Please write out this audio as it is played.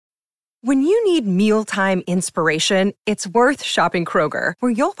When you need mealtime inspiration, it's worth shopping Kroger,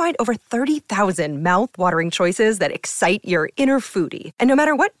 where you'll find over 30,000 mouth-watering choices that excite your inner foodie. And no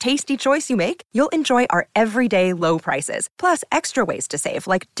matter what tasty choice you make, you'll enjoy our everyday low prices, plus extra ways to save,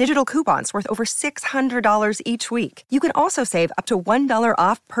 like digital coupons worth over $600 each week. You can also save up to $1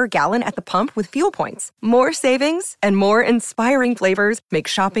 off per gallon at the pump with fuel points. More savings and more inspiring flavors make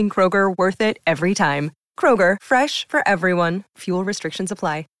shopping Kroger worth it every time. Kroger, fresh for everyone. Fuel restrictions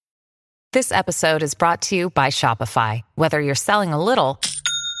apply. This episode is brought to you by Shopify. Whether you're selling a little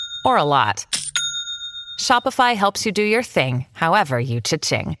or a lot, Shopify helps you do your thing, however you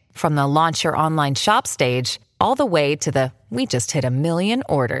cha-ching. From the launch your online shop stage, all the way to the we just hit 1 million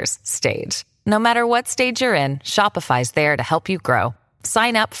orders stage. No matter what stage you're in, Shopify's there to help you grow.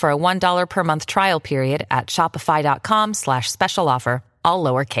 Sign up for a $1 per month trial period at shopify.com/special offer, all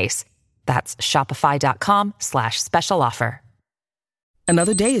lowercase. That's shopify.com/special offer.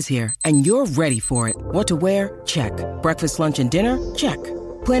 Another day is here, and you're ready for it. What to wear? Check. Breakfast, lunch, and dinner? Check.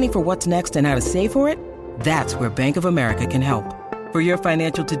 Planning for what's next and how to save for it? That's where Bank of America can help. For your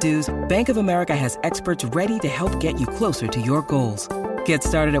financial to-dos, Bank of America has experts ready to help get you closer to your goals. Get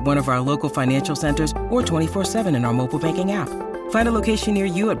started at one of our local financial centers or 24/7 in our mobile banking app. Find a location near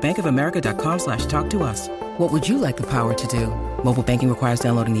you at bankofamerica.com/talktous. What would you like the power to do? Mobile banking requires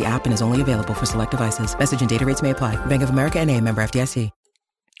downloading the app and is only available for select devices. Message and data rates may apply. Bank of America N.A., member FDIC.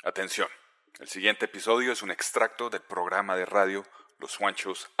 Atención, el siguiente episodio es un extracto del programa de radio Los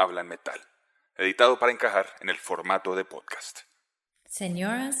Juanchos Hablan Metal, editado para encajar en el formato de podcast.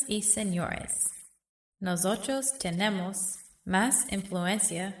 Señoras y señores, nosotros tenemos más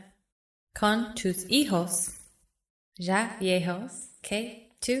influencia con tus hijos ya viejos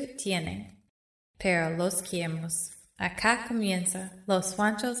que tú tienes, pero los queremos. Acá comienza Los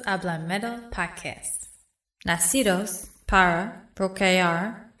Juanchos Hablan Metal Podcast. Nacidos para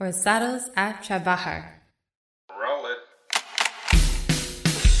procrear, forzados a trabajar. Roll it.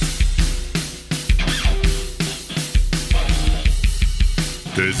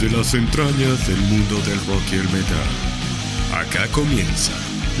 Desde las entrañas del mundo del rock y el metal, acá comienza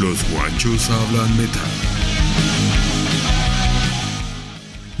Los Juanchos Hablan Metal.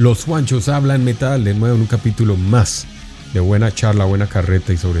 Los Juanchos Hablan Metal, de nuevo en un capítulo más de buena charla, buena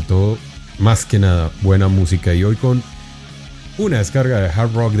carreta y sobre todo, más que nada, buena música. Y hoy con una descarga de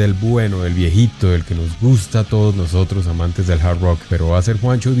hard rock del bueno, del viejito, del que nos gusta a todos nosotros amantes del hard rock. Pero va a ser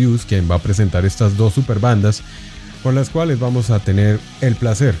Juancho Dius quien va a presentar estas dos super bandas con las cuales vamos a tener el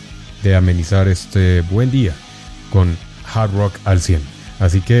placer de amenizar este buen día con hard rock al 100.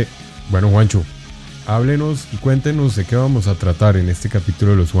 Así que, bueno, Juancho, háblenos y cuéntenos de qué vamos a tratar en este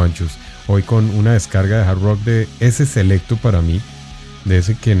capítulo de Los Juanchos. Hoy con una descarga de hard rock de ese selecto para mí, de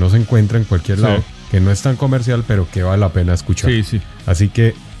ese que no se encuentra en cualquier lado, que no es tan comercial, pero que vale la pena escuchar. Sí. Así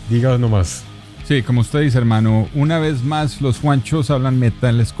que, díganos nomás. Sí, como usted dice, hermano, una vez más Los Juanchos Hablan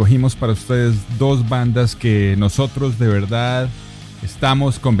Metal. Escogimos para ustedes dos bandas que nosotros de verdad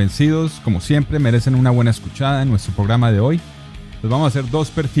estamos convencidos, como siempre, merecen una buena escuchada en nuestro programa de hoy. Les vamos a hacer dos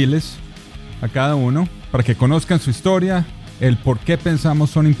perfiles a cada uno para que conozcan su historia, el por qué pensamos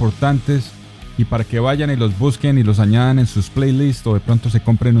son importantes y para que vayan y los busquen y los añadan en sus playlists o de pronto se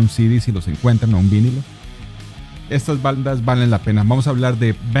compren un CD si los encuentran o un vinilo. Estas bandas valen la pena. Vamos a hablar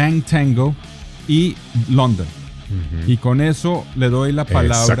de Bang Tango y London. Y con eso le doy la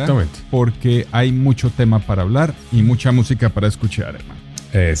palabra porque hay mucho tema para hablar y mucha música para escuchar, hermano.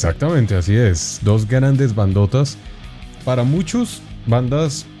 Exactamente, así es. Dos grandes bandotas. Para muchos,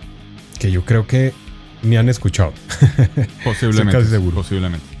 bandas que yo creo que ni han escuchado. Posiblemente. Estoy casi seguro.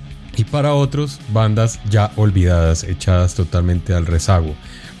 Posiblemente. Y para otros, bandas ya olvidadas, echadas totalmente al rezago,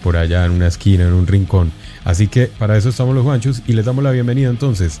 por allá en una esquina, en un rincón. Así que para eso estamos Los Juanchos y les damos la bienvenida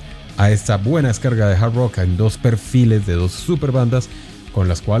entonces a esta buena descarga de hard rock en dos perfiles de dos super bandas con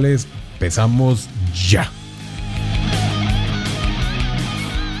las cuales empezamos ya.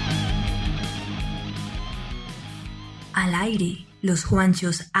 Al aire, Los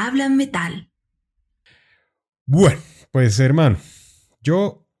Juanchos Hablan Metal. Bueno, pues hermano,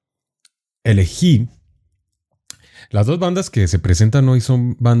 yo elegí las dos bandas que se presentan hoy.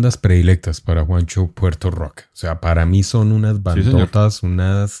 Son bandas predilectas para Juancho Puerto Rock. O sea, para mí son unas bandotas,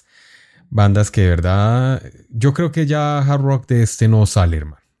 unas bandas que de verdad, yo creo que ya hard rock de este no sale,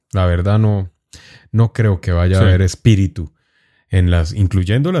 hermano. La verdad no creo que vaya a haber espíritu en las,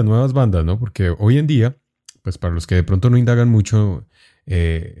 incluyendo las nuevas bandas, ¿no? Porque hoy en día, pues para los que de pronto no indagan mucho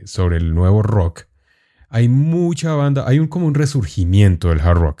sobre el nuevo rock, hay mucha banda, hay como un resurgimiento del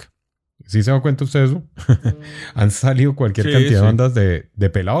hard rock. ¿Sí se da cuenta usted de eso? Han salido cualquier cantidad de bandas de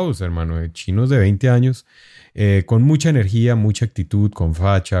pelados, hermano, de chinos de 20 años, con mucha energía, mucha actitud, con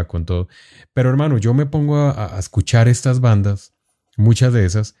facha, con todo. Pero, hermano, yo me pongo a escuchar estas bandas, muchas de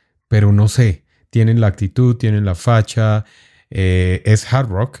esas, pero no sé, tienen la actitud, tienen la facha, es hard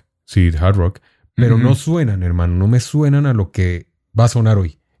rock, sí, hard rock, pero no suenan, hermano, no me suenan a lo que va a sonar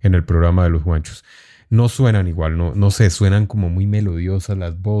hoy en el programa de Los Juanchos. No suenan igual, no sé, suenan como muy melodiosas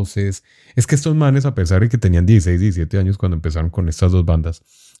las voces. Es que estos manes, a pesar de que tenían 16, 17 años cuando empezaron con estas dos bandas,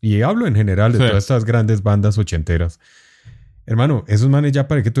 y hablo en general de todas estas grandes bandas ochenteras, hermano, esos manes ya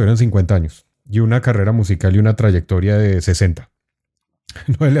parece que tuvieron 50 años y una carrera musical y una trayectoria de 60.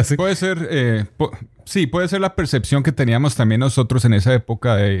 ¿No le hace? Puede ser, sí, puede ser la percepción que teníamos también nosotros en esa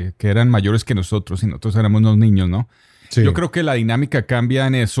época, que eran mayores que nosotros y nosotros éramos unos niños, ¿no? Sí. Yo creo que la dinámica cambia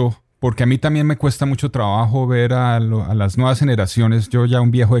en eso, porque a mí también me cuesta mucho trabajo ver a las nuevas generaciones, yo ya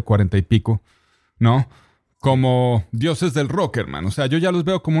un viejo de 40 y pico, ¿no? Como dioses del rock, hermano. O sea, yo ya los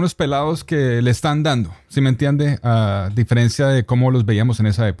veo como unos pelados que le están dando, ¿sí me entiende? A diferencia de cómo los veíamos en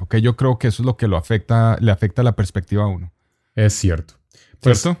esa época. Yo creo que eso es lo que le afecta la perspectiva a uno. Es cierto.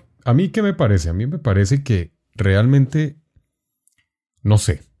 Pues, ¿cierto? ¿A mí qué me parece? A mí me parece que realmente, no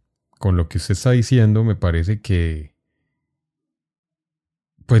sé, con lo que usted está diciendo, me parece que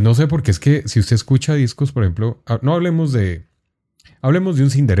pues no sé, porque es que si usted escucha discos, por ejemplo, no hablemos de un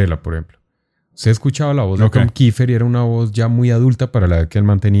Cinderella, por ejemplo. Usted escuchaba la voz de Tom Kiefer y era una voz ya muy adulta para la edad que él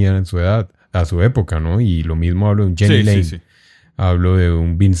mantenía en su edad, a su época, ¿no? Y lo mismo hablo de un Jenny Lane, hablo de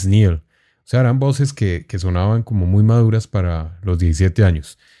un Vince Neil. O sea, eran voces que sonaban como muy maduras para los 17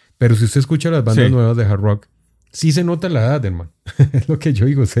 años. Pero si usted escucha las bandas nuevas de hard rock, sí se nota la edad, hermano. Es lo que yo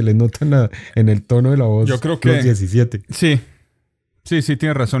digo, se le nota en el tono de la voz. Yo creo que los 17. Sí,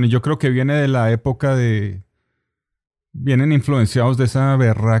 tiene razón. Y yo creo que viene de la época vienen influenciados de esa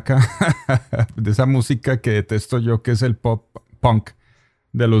berraca, de esa música que detesto yo, que es el pop punk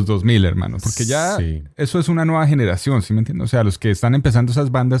de los 2000, hermano. Porque ya eso es una nueva generación, ¿sí me entiendes? O sea, los que están empezando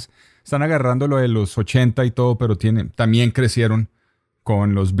esas bandas están agarrando lo de los 80 y todo, pero también crecieron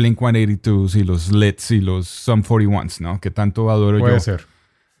con los Blink-182s y los Lids y los Sum 41s, ¿no? Que tanto adoro yo. Puede ser.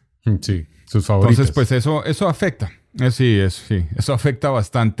 Sí, sus favoritos. Entonces, pues eso afecta. Sí, eso afecta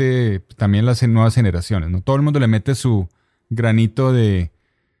bastante también las nuevas generaciones, ¿no? Todo el mundo le mete su granito de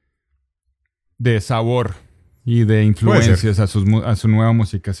sabor y de influencias a su nueva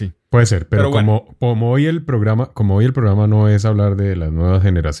música, sí. Puede ser, pero bueno, como hoy el programa no es hablar de las nuevas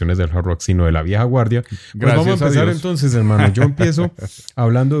generaciones del hard rock, sino de la vieja guardia, pues vamos a empezar entonces, hermano. Yo empiezo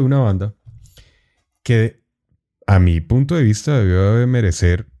hablando de una banda que, a mi punto de vista, debió de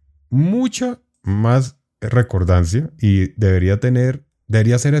merecer mucha más recordancia y debería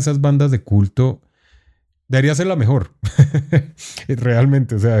ser esas bandas de culto, debería ser la mejor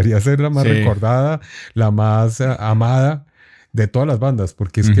realmente, o sea, debería ser la más recordada, la más amada de todas las bandas,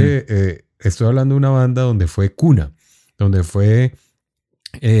 porque es que estoy hablando de una banda donde fue cuna, donde fue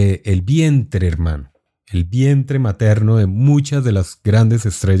el vientre, hermano, el vientre materno de muchas de las grandes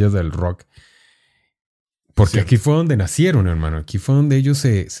estrellas del rock. Porque aquí fue donde nacieron, hermano. Aquí fue donde ellos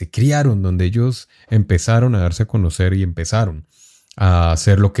se criaron, donde ellos empezaron a darse a conocer y empezaron a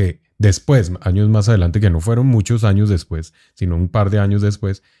hacer lo que después, años más adelante, que no fueron muchos años después, sino un par de años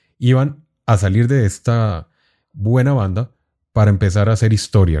después, iban a salir de esta buena banda para empezar a hacer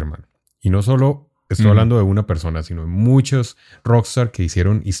historia, hermano. Y no solo estoy hablando de una persona, sino de muchos rockstar que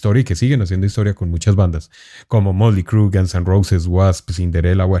hicieron historia y que siguen haciendo historia con muchas bandas, como Motley Crue, Guns N' Roses, Wasp,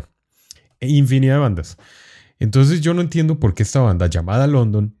 Cinderella, bueno, infinidad de bandas. Entonces yo no entiendo por qué esta banda llamada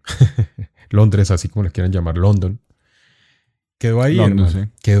London, Londres, así como la quieran llamar, London, quedó ahí,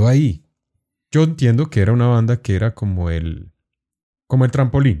 quedó ahí. Yo entiendo que era una banda que era como el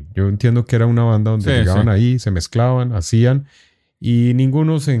trampolín. Yo entiendo que era una banda donde llegaban ahí, se mezclaban, hacían, y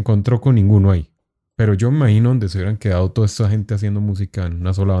ninguno se encontró con ninguno ahí. Pero yo me imagino donde se hubieran quedado toda esta gente haciendo música en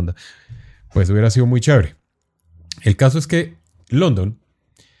una sola banda, pues hubiera sido muy chévere. El caso es que London,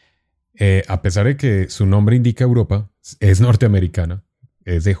 a pesar de que su nombre indica Europa, es norteamericana,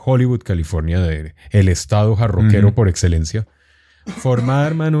 es de Hollywood, California, el estado jarroquero por excelencia, formada,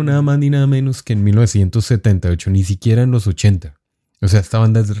 hermano, nada más ni nada menos que en 1978, ni siquiera en los 80. O sea, esta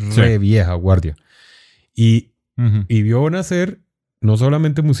banda es re vieja guardia. Y vio nacer, no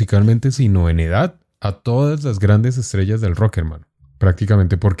solamente musicalmente, sino en edad, a todas las grandes estrellas del rock, hermano.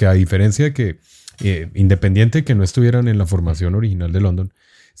 Prácticamente, porque a diferencia de que, independiente de que no estuvieran en la formación original de London,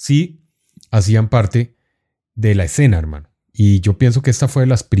 sí hacían parte de la escena, hermano. Y yo pienso que esta fue de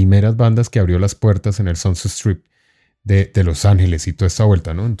las primeras bandas que abrió las puertas en el Sunset Strip de Los Ángeles y toda esta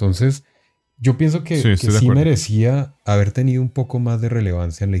vuelta, ¿no? Entonces, yo pienso que sí merecía haber tenido un poco más de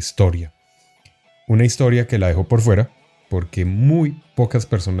relevancia en la historia una historia que la dejó por fuera porque muy pocas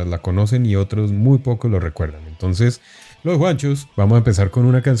personas la conocen y otros muy pocos lo recuerdan. Entonces, los Juanchos, vamos a empezar con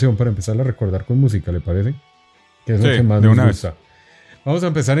una canción para empezarla a recordar con música, ¿le parece? Que es lo que más nos gusta. Vamos a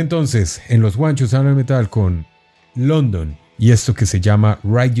empezar entonces en los Juanchos Hablan Metal con London y esto que se llama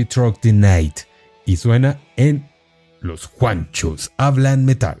Ride You Truck the Night y suena en los Juanchos Hablan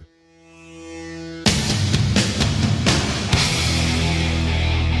Metal.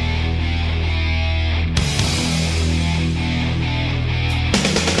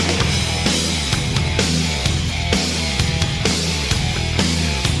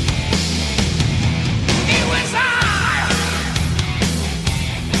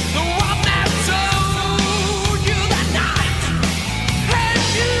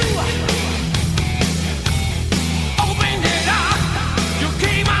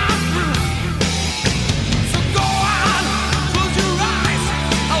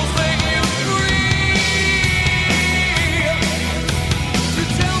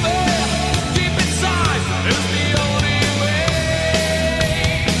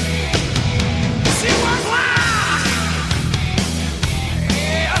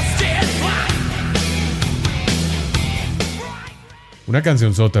 Una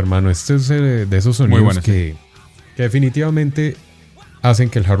canción sota, hermano. Este es de esos sonidos bueno, que definitivamente hacen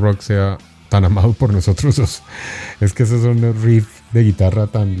que el hard rock sea tan amado por nosotros dos. Es que esos son los riffs de guitarra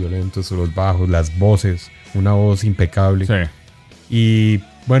tan violentos, los bajos, las voces, una voz impecable. Sí. Y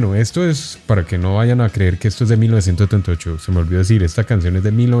bueno, esto es para que no vayan a creer que esto es de 1978. Se me olvidó decir, esta canción es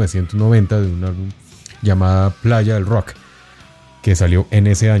de 1990 de un álbum llamada Playa del Rock, que salió en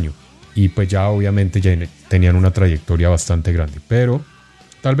ese año. Y pues ya obviamente ya tenían una trayectoria bastante grande. Pero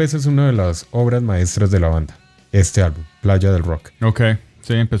tal vez es una de las obras maestras de la banda. Este álbum, Playa del Rock. Ok,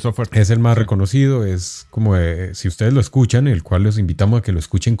 sí, empezó fuerte. Es el más reconocido. Es como, si ustedes lo escuchan, el cual los invitamos a que lo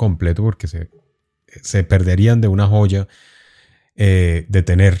escuchen completo porque se perderían de una joya de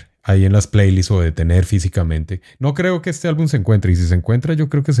tener ahí en las playlists o de tener físicamente. No creo que este álbum se encuentre. Y si se encuentra, yo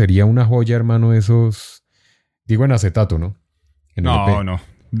creo que sería una joya, hermano, de esos... Digo en acetato, ¿no? En no.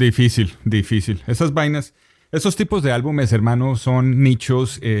 Difícil. Esas vainas, esos tipos de álbumes, hermano, son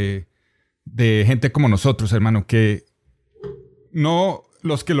nichos de gente como nosotros, hermano, que no,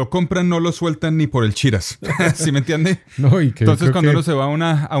 los que lo compran no lo sueltan ni por el chiras. ¿Sí me entiende? No, y que entonces cuando uno se va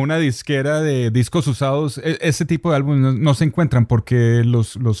a una disquera de discos usados, ese tipo de álbumes no se encuentran porque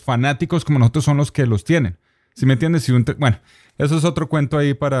los fanáticos como nosotros son los que los tienen. ¿Sí me entiendes? Bueno, eso es otro cuento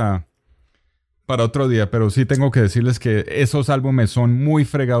ahí para otro día, pero sí tengo que decirles que esos álbumes son muy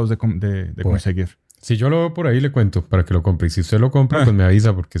fregados de conseguir. Si yo lo veo por ahí, le cuento para que lo compre. Y si usted lo compra, pues me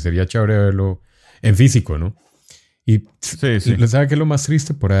avisa, porque sería chévere verlo en físico, ¿no? Y sí. ¿Sabe qué es lo más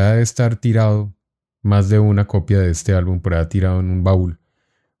triste? Por ahí debe estar tirado más de una copia de este álbum, por ahí tirado en un baúl,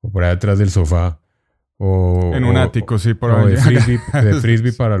 o por ahí detrás del sofá, o en un ático, sí, por ahí. De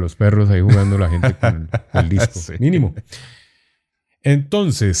frisbee para los perros, ahí jugando la gente con el disco. Sí. Mínimo.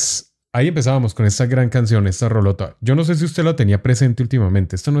 Entonces... ahí empezábamos con esta gran canción, esta rolota. Yo no sé si usted la tenía presente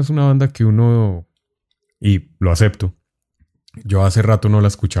últimamente. Esta no es una banda que uno... Y lo acepto. Yo hace rato no la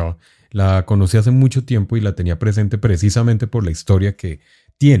escuchaba. La conocí hace mucho tiempo y la tenía presente precisamente por la historia que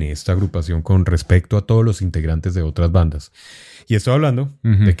tiene esta agrupación con respecto a todos los integrantes de otras bandas. Y estoy hablando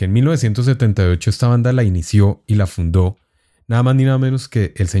de que en 1978 esta banda la inició y la fundó nada más ni nada menos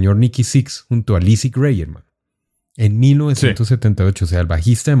que el señor Nicky Sixx junto a Lizzie Gray, hermano. En 1978, sí. O sea, el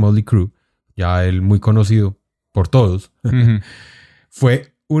bajista de Motley Crue, ya él muy conocido por todos,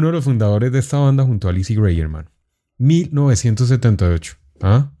 fue uno de los fundadores de esta banda junto a Lizzie Gray, hermano. 1978.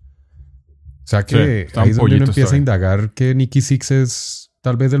 ¿Ah? O sea que sí, ahí es donde uno empieza a indagar que Nicky Sixx es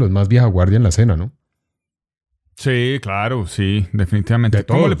tal vez de los más vieja guardia en la escena, ¿no? Sí, claro, sí, definitivamente.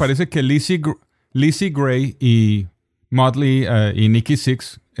 ¿Cómo le parece que Lizzie Gray y Motley y Nicky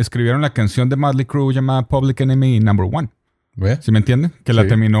Sixx escribieron la canción de Motley Crue llamada Public Enemy No. 1? ¿Sí me entiende? Que la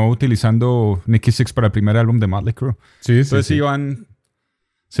terminó utilizando Nicky Sixx para el primer álbum de Motley Crue. Sí. Entonces iban...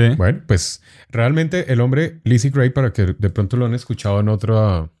 Sí. Bueno, pues realmente el hombre Lizzie Gray, para que de pronto lo han escuchado en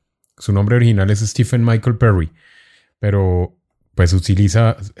otra... Su nombre original es Stephen Michael Perry, pero pues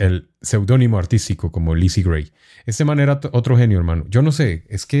utiliza el seudónimo artístico como Lizzie Gray. Este man era otro genio, hermano. Yo no sé,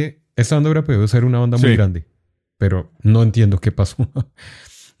 es que esta banda hubiera podido ser una banda muy grande, pero no entiendo qué pasó.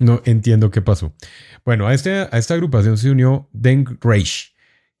 No entiendo qué pasó. Bueno, a esta agrupación se unió Dan Reisch,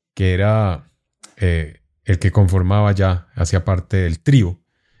 que era el que conformaba ya, hacía parte del trío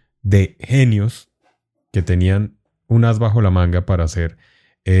de genios que tenían un as bajo la manga para hacer,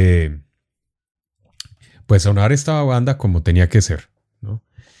 pues sonar esta banda como tenía que ser, ¿no?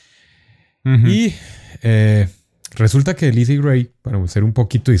 Y resulta que Lizzie Gray, para hacer un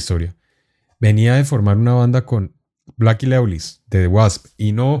poquito de historia, venía de formar una banda con Blackie Lawless de The Wasp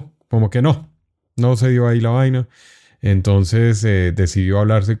y no se dio ahí la vaina. Entonces decidió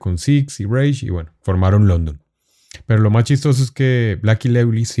hablarse con Six y Rage y bueno, formaron London. Pero lo más chistoso es que Blackie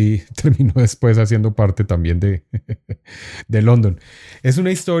Lawless sí terminó después haciendo parte también de London. Es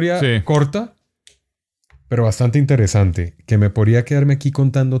una historia corta, pero bastante interesante, que me podría quedarme aquí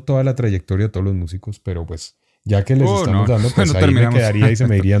contando toda la trayectoria de todos los músicos, pero pues ya que les estamos dando, pues ahí me quedaría y se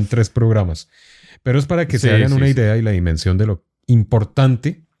me irían 3 programas. Pero es para que se hagan una idea y la dimensión de lo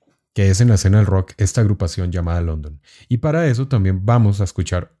importante que es en la escena del rock esta agrupación llamada London. Y para eso también vamos a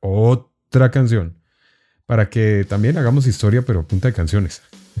escuchar otra canción, para que también hagamos historia, pero a punta de canciones.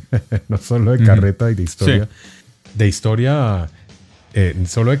 No solo de carreta y de historia. Sí. De historia,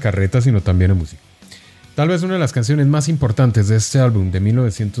 solo de carreta, sino también de música. Tal vez una de las canciones más importantes de este álbum de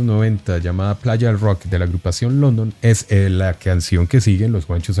 1990, llamada Playa del Rock, de la agrupación London, es la canción que sigue en Los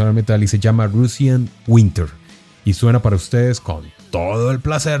Juanchos Hablan Metal y se llama Russian Winter. Y suena para ustedes con todo el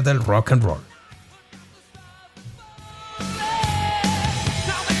placer del rock and roll.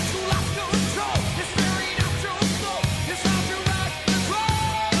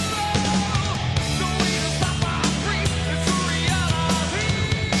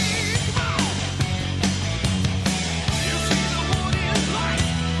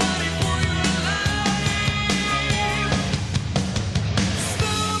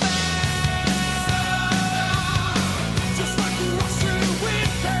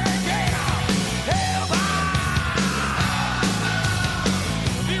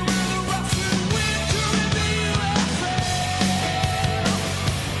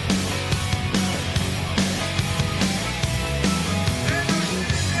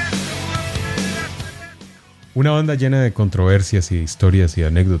 Una banda llena de controversias y historias y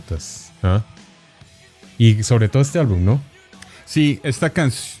anécdotas. ¿Ah? Y sobre todo este álbum, ¿no? Sí, esta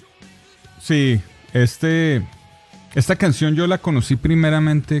canción yo la conocí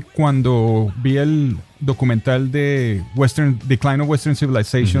primeramente cuando vi el documental de Decline of Western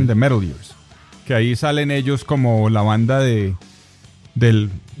Civilization de Metal Years. Que ahí salen ellos como la banda del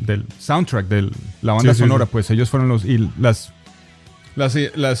soundtrack, la banda sonora. Pues ellos fueron las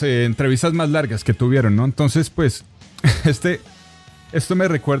entrevistas más largas que tuvieron, ¿no? Entonces, pues, esto me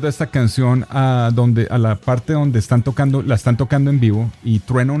recuerda a esta canción a la parte donde la están tocando en vivo y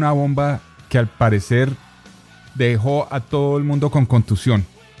truena una bomba que al parecer dejó a todo el mundo con contusión.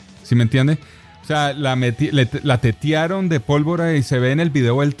 ¿Sí me entiende? O sea, la tetearon de pólvora y se ve en el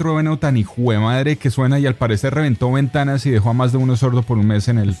video el trueno tan hijo de madre que suena y al parecer reventó ventanas y dejó a más de uno sordo por un mes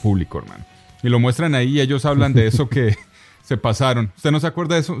en el público, hermano. Y lo muestran ahí y ellos hablan de eso que se pasaron. ¿Usted no se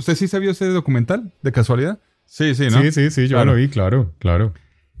acuerda de eso? ¿Usted sí se vio ese documental de casualidad? Sí, ¿no? Sí, yo lo vi, claro.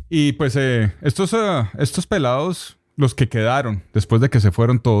 Y pues estos pelados, los que quedaron después de que se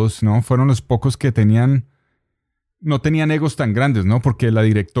fueron todos, ¿no? Fueron los pocos que no tenían egos tan grandes, ¿no? Porque la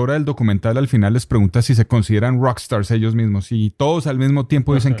directora del documental al final les pregunta si se consideran rockstars ellos mismos y todos al mismo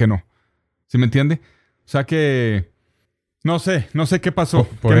tiempo dicen que no. ¿Sí me entiende? O sea que no sé qué pasó.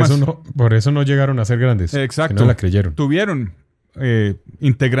 Por eso no llegaron a ser grandes. Exacto. Que no la creyeron. Tuvieron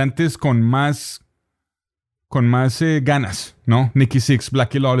integrantes con más ganas, ¿no? Nikki Sixx,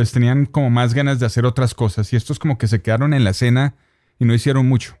 Blackie Lawless tenían como más ganas de hacer otras cosas y estos como que se quedaron en la escena y no hicieron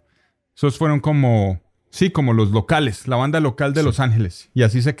mucho. Esos fueron como los locales, la banda local de Los Ángeles y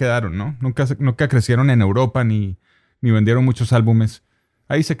así se quedaron, ¿no? Nunca crecieron en Europa ni vendieron muchos álbumes.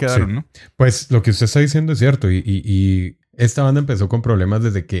 Ahí se quedaron, ¿no? Pues lo que usted está diciendo es cierto y esta banda empezó con problemas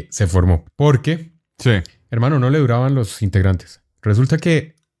desde que se formó. Porque, hermano, no le duraban los integrantes. Resulta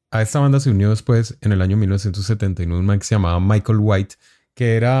que a esta banda se unió después, en el año 1971, un man que se llamaba Michael White,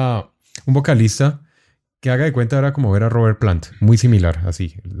 que era un vocalista que, haga de cuenta, era como ver a Robert Plant. Muy similar,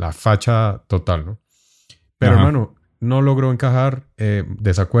 así, la facha total, ¿no? Pero, hermano, no logró encajar,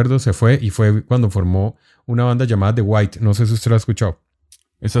 desacuerdo, se fue y fue cuando formó una banda llamada The White. No sé si usted la ha escuchado.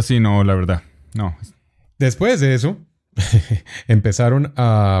 Esa sí, no, la verdad, no. Después de eso, empezaron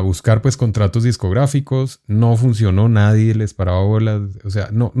a buscar pues contratos discográficos, no funcionó, nadie les paraba bolas, o sea,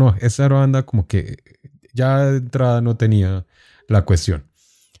 no, esa banda como que ya de entrada no tenía la cuestión.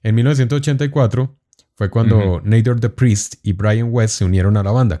 En 1984 fue cuando Nader the Priest y Brian West se unieron a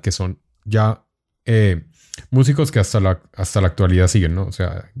la banda, que son ya músicos que hasta la actualidad siguen, ¿no? O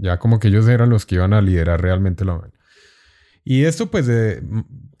sea, ya como que ellos eran los que iban a liderar realmente la banda. Y esto pues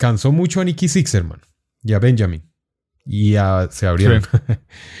cansó mucho a Nikki Sixx, hermano, y a Benjamin. Y se abrieron. Sí.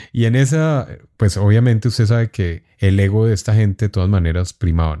 Y en esa, pues obviamente usted sabe que el ego de esta gente de todas maneras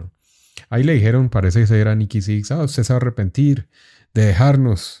primaba, ¿no? Ahí le dijeron, parece que era Nikki Sixx, usted se va a arrepentir de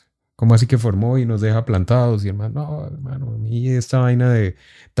dejarnos ¿Cómo así que formó y nos deja plantados? Y hermano, no, hermano, a mí esta vaina de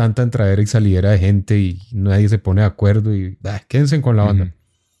tanta entradera y salidera de gente y nadie se pone de acuerdo y quédense con la banda.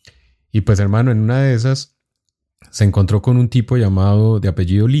 Y pues hermano, en una de esas se encontró con un tipo llamado de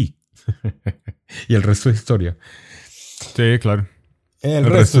apellido Lee. Y el resto es historia. Sí, claro. El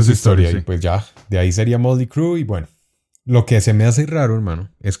resto es historia. Sí. Y pues ya, de ahí sería Motley Crue. Y bueno, lo que se me hace raro,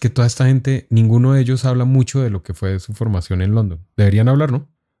 hermano, es que toda esta gente, ninguno de ellos habla mucho de lo que fue su formación en London. Deberían hablar, ¿no?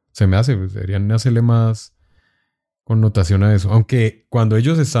 Se me hace, pues deberían hacerle más connotación a eso. Aunque cuando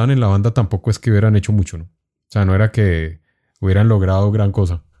ellos estaban en la banda tampoco es que hubieran hecho mucho, ¿no? O sea, no era que hubieran logrado gran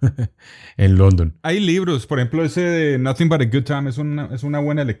cosa en London. Hay libros, por ejemplo, ese de Nothing But a Good Time es una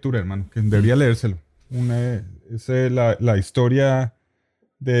buena lectura, hermano, que debería leérselo. La historia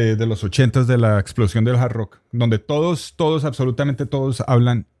de los 80s de la explosión del hard rock, donde todos, absolutamente todos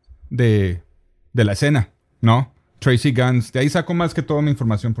hablan de la escena, ¿no? Tracy Guns, de ahí saco más que toda mi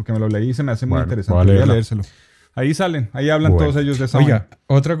información porque me lo leí y se me hace muy interesante. Voy a leérselo. Ahí salen, ahí hablan todos ellos de esa Oiga,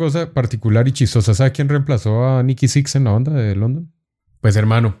 otra cosa particular y chistosa, ¿sabe quién reemplazó a Nicky Sixx en la banda de London? Pues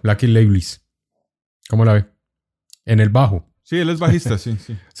hermano, Blackie Lawless. ¿Cómo la ve? En el bajo. Sí, él es bajista, sí.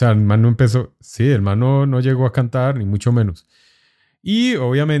 O sea, el man no empezó... Sí, el man no llegó a cantar, ni mucho menos. Y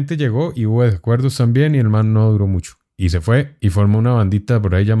obviamente llegó y hubo desacuerdos también y el man no duró mucho. Y se fue y formó una bandita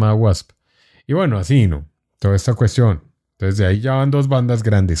por ahí llamada Wasp. Y bueno, así, ¿no? Toda esta cuestión. Entonces de ahí ya van 2 bandas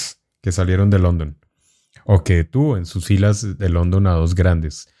grandes que salieron de London. O que tuvo en sus filas de London a 2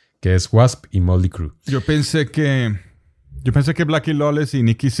 grandes. Que es Wasp y Motley Crue. Yo pensé que Blackie Lawless y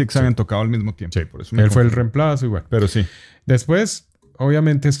Nicky Sixx habían tocado al mismo tiempo. Sí, por eso él fue el reemplazo igual. Pero sí. Después,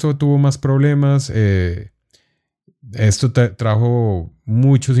 obviamente esto tuvo más problemas. Esto trajo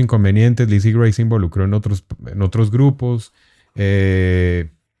muchos inconvenientes. Lizzie Gray se involucró en otros grupos.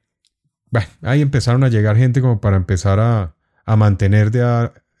 Bueno, ahí empezaron a llegar gente como para empezar a mantener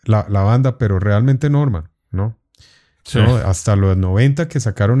la banda, pero realmente no, hermano, ¿no? Sí. ¿No? Hasta los 90 que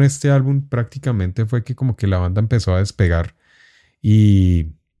sacaron este álbum prácticamente fue que como que la banda empezó a despegar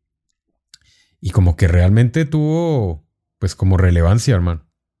y como que realmente tuvo pues como relevancia, hermano.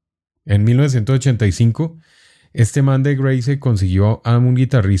 En 1985 este man de Gray se consiguió a un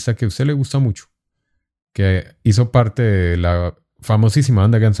guitarrista que a usted le gusta mucho, que hizo parte de la famosísima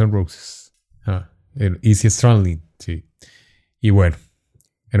banda Guns N' Roses. El Izzy Stradlin, sí. Y bueno,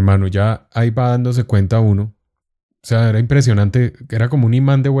 hermano, ya ahí va dándose cuenta uno. O sea, era impresionante. Era como un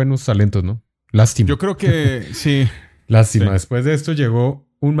imán de buenos talentos, ¿no? Lástima. Yo creo que sí. Lástima. Sí. Después de esto llegó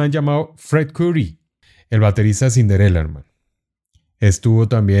un man llamado Fred Coury, el baterista de Cinderella, hermano. Estuvo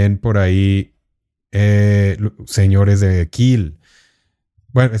también por ahí señores de Kill.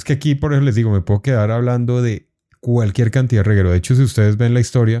 Bueno, es que aquí, por eso les digo, me puedo quedar hablando de cualquier cantidad de reguero. De hecho, si ustedes ven la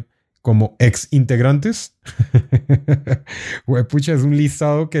historia, como ex integrantes, pucha, es un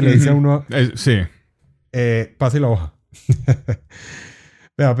listado que le dice a uno... sí. Pase la hoja.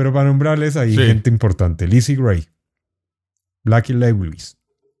 Vea, pero para nombrarles ahí gente importante. Lizzie Gray, Blackie Lawless,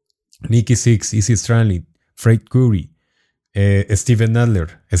 Nicky Sixx, Izzy Stradlin, Fred Coury, Steven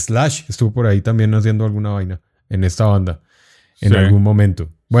Adler, Slash estuvo por ahí también haciendo alguna vaina en esta banda en algún momento.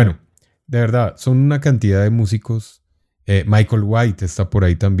 Bueno, de verdad, son una cantidad de músicos. Michael White está por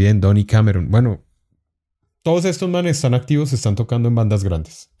ahí también, Donny Cameron. Bueno, todos estos manes están activos, están tocando en bandas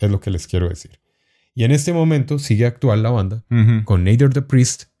grandes, es lo que les quiero decir. Y en este momento sigue actual la banda, con Nader the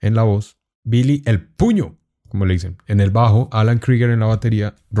Priest en la voz, Billy el Puño, como le dicen, en el bajo, Alan Krieger en la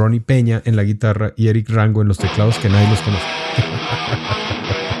batería, Ronnie Peña en la guitarra y Eric Rango en los teclados, que nadie los conoce.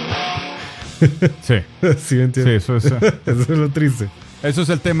 Sí. ¿Sí me entiendes? Sí, eso es lo triste. Eso es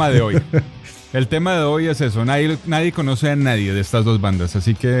el tema de hoy. El tema de hoy es eso. Nadie conoce a nadie de estas 2 bandas,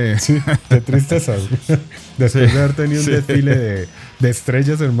 así que... Sí, qué tristeza. Después de haber tenido un desfile de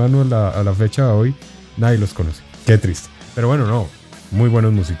estrellas, hermano, a la fecha de hoy, nadie los conoce. Qué triste. Pero bueno, no. Muy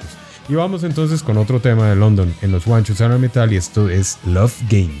buenos músicos. Y vamos entonces con otro tema de London en los Juanchos Hablan Metal, y esto es Love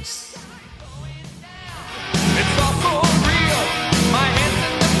Games.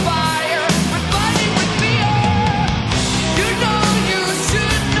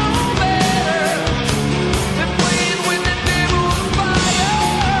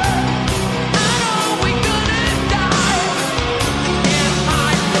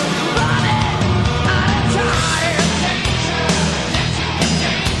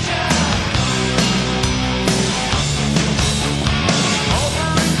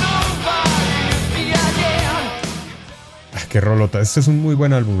 Qué rolota. Este es un muy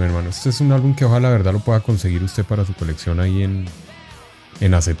buen álbum, hermano. Este es un álbum que ojalá la verdad lo pueda conseguir usted para su colección ahí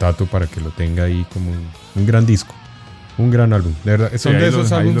en acetato, para que lo tenga ahí como un gran disco. Un gran álbum. De verdad, son de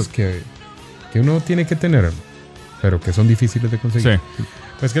esos álbumes que uno tiene que tener, hermano, pero que son difíciles de conseguir. Sí.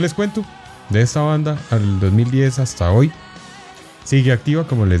 Pues, ¿qué les cuento? De esta banda, al 2010 hasta hoy, sigue activa,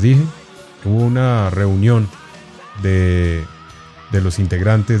 como les dije. Hubo una reunión de los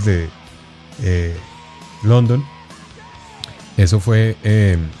integrantes de London. Eso fue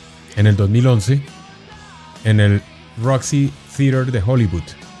en el 2011 en el Roxy Theatre de Hollywood.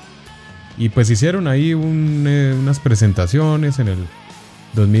 Y pues hicieron ahí unas presentaciones. En el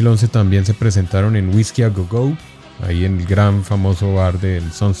 2011 también se presentaron en Whiskey a Go Go, ahí en el gran famoso bar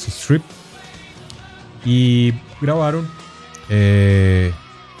del Sunset Strip. Y grabaron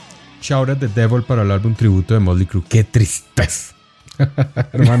Shout at the Devil para el álbum tributo de Motley Crue. ¡Qué tristeza!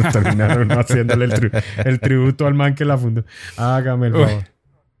 Hermano, terminaron haciéndole el tributo al man que la fundó. Hágame el favor.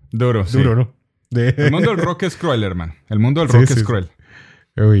 Duro, ¿no? El mundo del rock es cruel, hermano. El mundo del rock es cruel.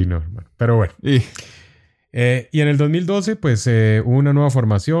 Uy, no, hermano. Pero bueno. Y en el 2012, pues hubo una nueva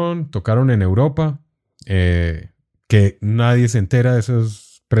formación. Tocaron en Europa. Que nadie se entera de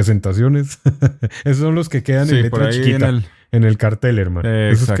esas presentaciones. Esos son los que quedan en letra chiquita en el cartel, hermano.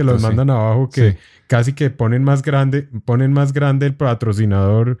 Esos que los mandan abajo, que casi que ponen más grande el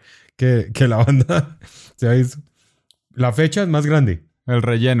patrocinador que la banda. ¿Se hizo? La fecha es más grande. El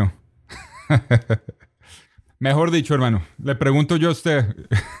relleno. Mejor dicho, hermano, le pregunto yo a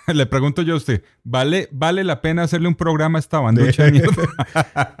usted, ¿vale la pena hacerle un programa a esta banducha de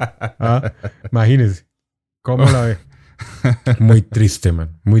mierda? Imagínese. ¿Cómo la ve? Muy triste,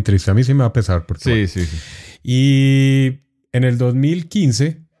 man. Muy triste. A mí sí me va a pesar. Porque, sí. Y en el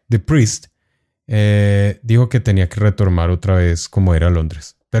 2015, The Priest dijo que tenía que retomar otra vez como era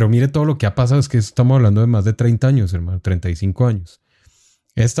Londres. Pero mire todo lo que ha pasado. Es que estamos hablando de más de 30 años, hermano. 35 años.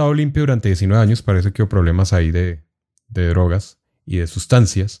 He estado limpio durante 19 años. Parece que hubo problemas ahí de drogas y de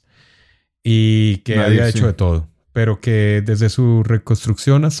sustancias. Y que había hecho de todo. Pero que desde su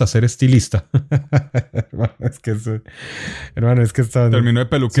reconstrucción hasta ser estilista. hermano, es que está... Terminó de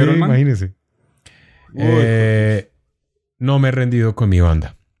peluquero, hermano. Imagínese. No me he rendido con mi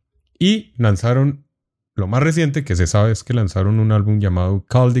banda. Y lanzaron... Lo más reciente que se sabe es que lanzaron un álbum llamado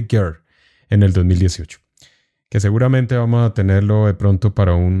Call the Girl en el 2018. Que seguramente vamos a tenerlo de pronto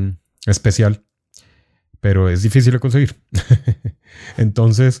para un especial. Pero es difícil de conseguir.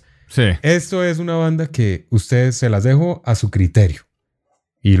 Entonces... Sí. Esto es una banda que ustedes se las dejo a su criterio.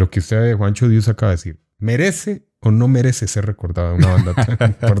 Y lo que usted, Juancho Dios, acaba de decir. ¿Merece o no merece ser recordada una banda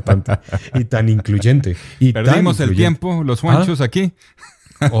tan importante y tan incluyente? Y perdimos el tiempo, los Juanchos aquí.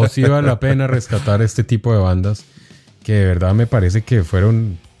 ¿O sí vale la pena rescatar este tipo de bandas que de verdad me parece que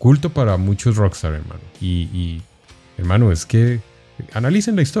fueron culto para muchos rockstar, hermano? Y hermano, es que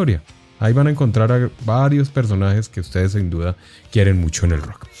analicen la historia. Ahí van a encontrar a varios personajes que ustedes sin duda quieren mucho en el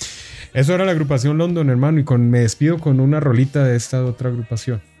rock. Eso era la agrupación London, hermano. Y me despido con una rolita de esta otra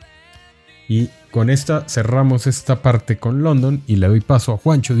agrupación. Y con esta cerramos esta parte con London. Y le doy paso a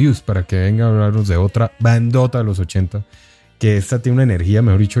Juancho Dios para que venga a hablarnos de otra bandota de los 80. Que esta tiene una energía,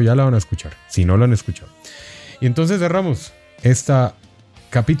 mejor dicho, ya la van a escuchar. Si no la han escuchado. Y entonces cerramos este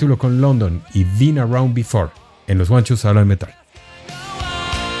capítulo con London y Been Around Before. En Los Juanchos Hablan Metal.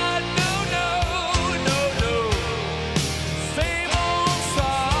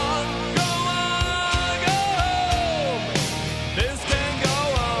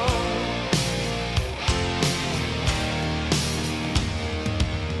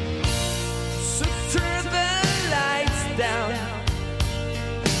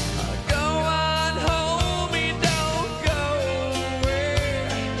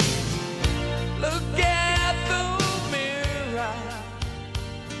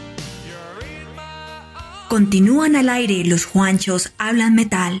 Continúan al aire Los Juanchos Hablan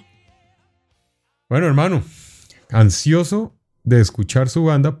Metal. Bueno, hermano, ansioso de escuchar su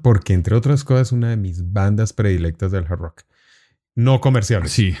banda porque, entre otras cosas, es una de mis bandas predilectas del hard rock. No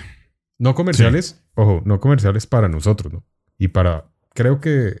comerciales. Sí. No comerciales, ojo, no comerciales para nosotros, ¿no? Y para, creo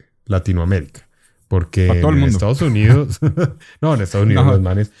que Latinoamérica. Porque para todo el mundo. En Estados Unidos... no, en Estados Unidos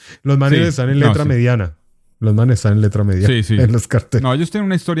los manes están en letra mediana. Los manes están en letra mediana en los carteles. No, ellos tienen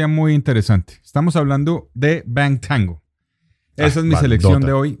una historia muy interesante. Estamos hablando de Bang Tango. Esa es mi selección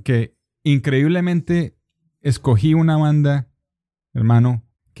de hoy, que increíblemente escogí una banda, hermano,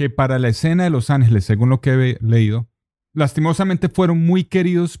 que para la escena de Los Ángeles, según lo que he leído, lastimosamente fueron muy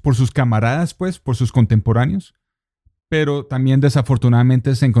queridos por sus camaradas, pues, por sus contemporáneos, pero también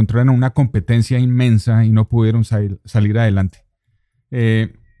desafortunadamente se encontraron en una competencia inmensa y no pudieron salir adelante.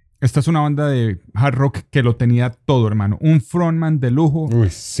 Esta es una banda de hard rock que lo tenía todo, hermano. Un frontman de lujo,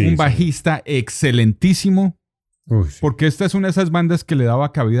 un bajista excelentísimo, porque esta es una de esas bandas que le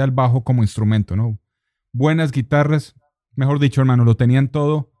daba cabida al bajo como instrumento, ¿no? Buenas guitarras, mejor dicho, hermano, lo tenían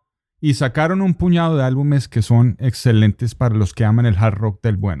todo. Y sacaron un puñado de álbumes que son excelentes para los que aman el hard rock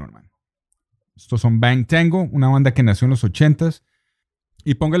del bueno, hermano. Estos son Bang Tango, una banda que nació en los 80s.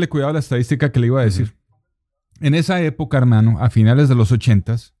 Y póngale cuidado a la estadística que le iba a decir. En esa época, hermano, a finales de los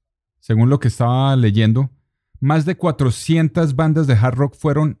 80s, según lo que estaba leyendo, más de 400 bandas de hard rock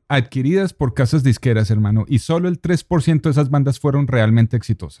fueron adquiridas por casas disqueras, hermano. Y solo el 3% de esas bandas fueron realmente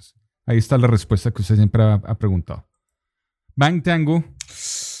exitosas. Ahí está la respuesta que usted siempre ha preguntado. Bang Tango,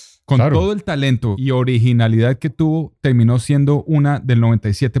 con todo el talento y originalidad que tuvo, terminó siendo una del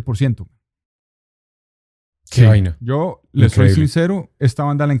 97%. Qué vaina. Yo les soy sincero, esta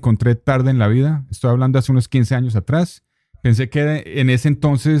banda la encontré tarde en la vida. Estoy hablando hace unos 15 años atrás. Pensé que en ese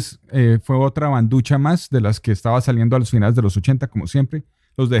entonces fue otra banducha más de las que estaba saliendo a los finales de los 80, como siempre.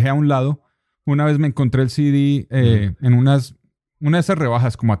 Los dejé a un lado. Una vez me encontré el CD en una de esas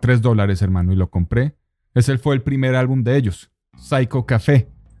rebajas como a $3, hermano, y lo compré. Ese fue el primer álbum de ellos, Psycho Café,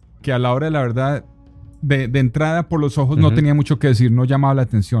 que a la hora de la verdad, de entrada por los ojos no tenía mucho que decir, no llamaba la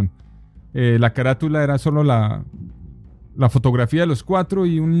atención. La carátula era solo la fotografía de los cuatro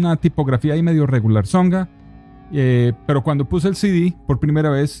y una tipografía ahí medio regular zonga. Pero cuando puse el CD por primera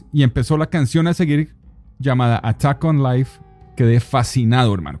vez y empezó la canción a seguir llamada Attack on Life, quedé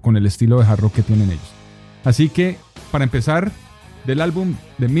fascinado, hermano, con el estilo de hard rock que tienen ellos. Así que, para empezar, del álbum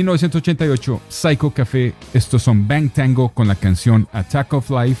de 1988, Psycho Café, estos son Bang Tango con la canción Attack of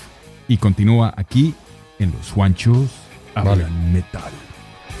Life y continúa aquí en Los Juanchos Hablan Metal.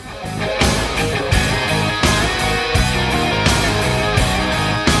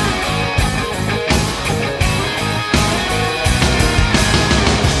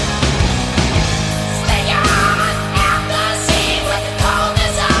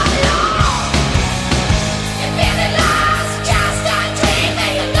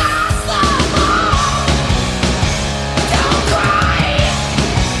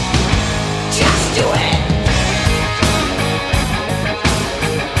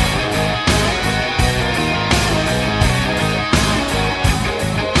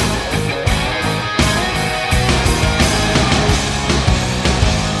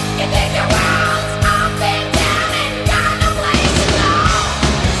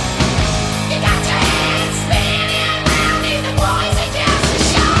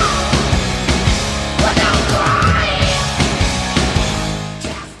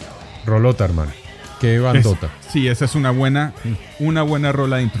 Rolota, hermano. Qué bandota. Sí, esa es una buena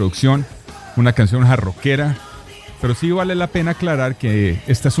rola de introducción, una canción jarroquera, pero sí vale la pena aclarar que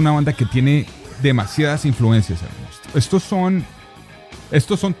esta es una banda que tiene demasiadas influencias, hermanos.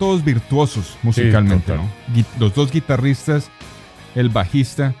 Estos son todos virtuosos musicalmente, ¿no? Los dos guitarristas, el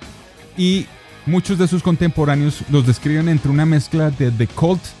bajista, y muchos de sus contemporáneos los describen entre una mezcla de The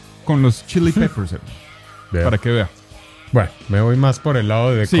Cult con los Chili Peppers, para que vea. Bueno, me voy más por el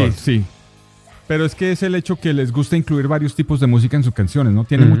lado de The Cult. Sí. Pero es que es el hecho que les gusta incluir varios tipos de música en sus canciones, ¿no?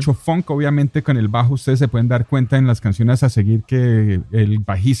 Tiene mucho funk, obviamente, con el bajo. Ustedes se pueden dar cuenta en las canciones a seguir que el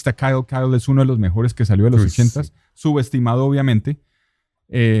bajista Kyle es uno de los mejores que salió de los 80s. Subestimado, obviamente.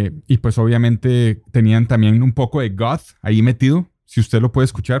 Y pues, obviamente, tenían también un poco de goth ahí metido. Si usted lo puede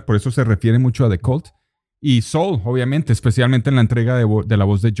escuchar, por eso se refiere mucho a The Cult. Y soul, obviamente, especialmente en la entrega de la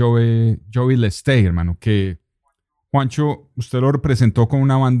voz de Joey Lestay, hermano, que Juancho, usted lo representó con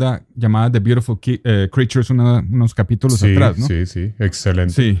una banda llamada The Beautiful Creatures unos capítulos atrás, ¿no? Sí,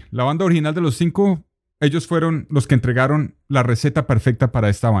 excelente. Sí, la banda original de los 5, ellos fueron los que entregaron la receta perfecta para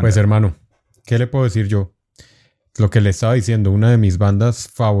esta banda. Pues hermano, ¿qué le puedo decir yo? Lo que le estaba diciendo, una de mis bandas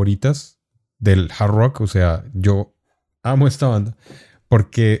favoritas del hard rock, o sea, yo amo esta banda,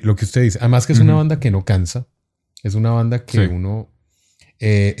 porque lo que usted dice, además que es una banda que no cansa, es una banda que uno...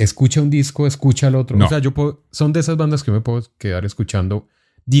 escucha un disco, escucha el otro. No. O sea, son de esas bandas que me puedo quedar escuchando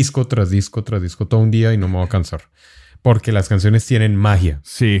disco tras disco tras disco todo un día y no me voy a cansar. Porque las canciones tienen magia.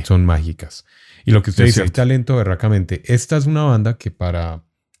 Sí. Son mágicas. Y lo que usted dice, el talento, berracamente. Esta es una banda que para,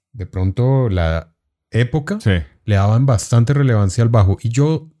 de pronto, la época le daban bastante relevancia al bajo. Y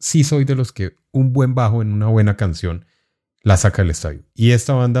yo sí soy de los que un buen bajo en una buena canción la saca del estadio. Y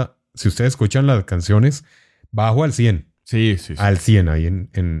esta banda, si ustedes escuchan las canciones, bajo al 100. Sí. Al 100 ahí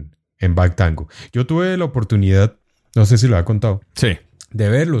en Bang Tango. Yo tuve la oportunidad, no sé si lo había contado, de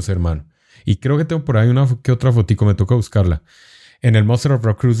verlos, hermano. Y creo que tengo por ahí una que otra fotico, me toca buscarla. En el Monster of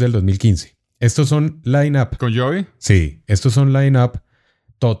Rock Cruise del 2015. Estos son line-up. ¿Con Joey? Sí, estos son line-up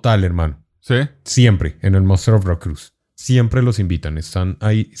total, hermano. ¿Sí? Siempre en el Monster of Rock Cruise. Siempre los invitan, están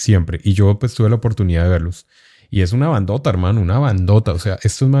ahí siempre. Y yo pues tuve la oportunidad de verlos. Y es una bandota, hermano, una bandota. O sea,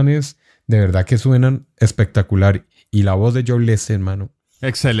 estos manes de verdad que suenan espectacular. Y la voz de Joey Lestay, hermano.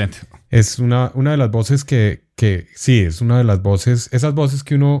 Excelente. Es una de las voces que sí, es una de las voces, esas voces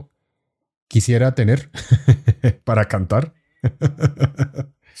que uno quisiera tener para cantar.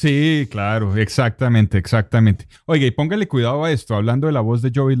 Sí, claro, exactamente. Oiga, y póngale cuidado a esto, hablando de la voz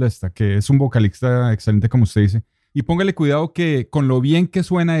de Joey Lesta, que es un vocalista excelente, como usted dice. Y póngale cuidado que con lo bien que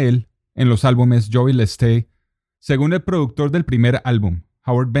suena él en los álbumes, Joey Lesta, según el productor del primer álbum,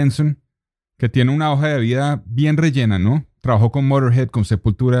 Howard Benson, que tiene una hoja de vida bien rellena, ¿no? Trabajó con Motorhead, con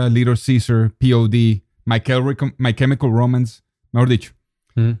Sepultura, Little Caesar, P.O.D., My Chemical Romance, mejor dicho.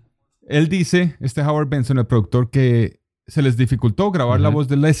 Él dice, Howard Benson, el productor, que se les dificultó grabar la voz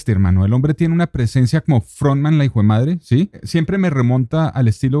de Lester, hermano. El hombre tiene una presencia como frontman, la hijo de madre, ¿sí? Siempre me remonta al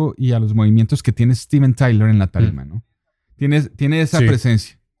estilo y a los movimientos que tiene Steven Tyler en la tarima, ¿no? Tiene esa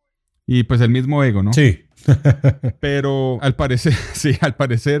presencia. Y pues el mismo ego, ¿no? Sí. Pero al parecer,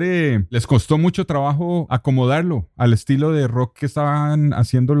 les costó mucho trabajo acomodarlo al estilo de rock que estaban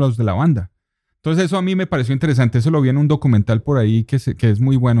haciendo los de la banda. Entonces eso a mí me pareció interesante. Eso lo vi en un documental por ahí que es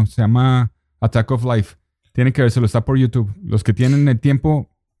muy bueno. Se llama Attack of Life. Tienen que vérselo, está por YouTube. Los que tienen el tiempo,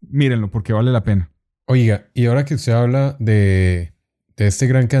 mírenlo porque vale la pena. Oiga, y ahora que usted habla de este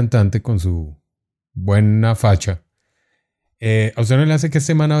gran cantante con su buena facha, ¿a usted no le hace que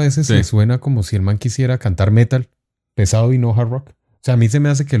este man a veces le suena como si el man quisiera cantar metal pesado y no hard rock? O sea, a mí se me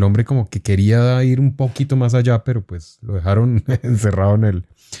hace que el hombre como que quería ir un poquito más allá, pero pues lo dejaron encerrado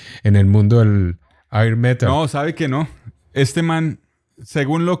en el mundo del air metal. No, sabe que no. Este man,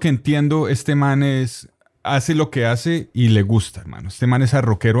 según lo que entiendo, este man hace lo que hace y le gusta, hermano. Este man es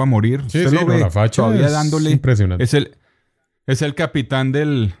rockero a morir. Sí, usted lo ve la facha todavía es dándole. Impresionante. Es el capitán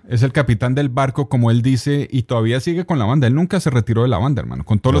del barco, como él dice, y todavía sigue con la banda. Él nunca se retiró de la banda, hermano,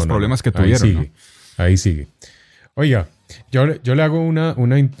 con todos los problemas que tuvieron. Ahí sigue. Oiga, yo le hago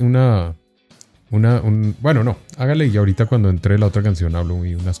bueno, no, hágale y ahorita cuando entre la otra canción hablo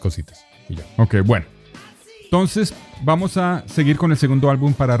unas cositas y ya. Ok, bueno. Entonces vamos a seguir con el segundo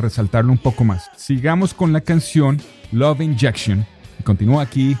álbum para resaltarlo un poco más. Sigamos con la canción Love Injection y continúa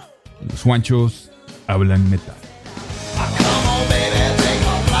aquí. Los Juanchos hablan metal.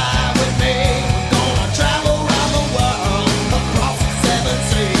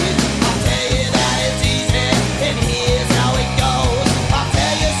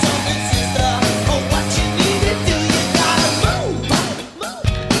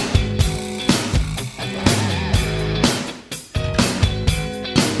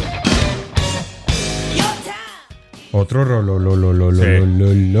 Otro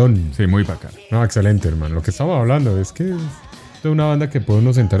rololololololón. Sí, muy bacán. No, excelente, hermano. Lo que estamos hablando es que es de una banda que puede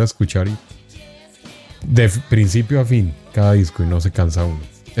uno sentar a escuchar y de principio a fin cada disco y no se cansa uno.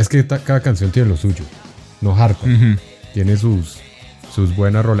 Es que cada canción tiene lo suyo. No harta. Tiene sus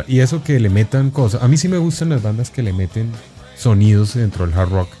buenas rolas. Y eso que le metan cosas. A mí sí me gustan las bandas que le meten sonidos dentro del hard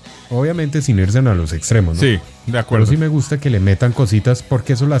rock. Obviamente sin irse a los extremos, ¿no? Sí, de acuerdo. Pero sí me gusta que le metan cositas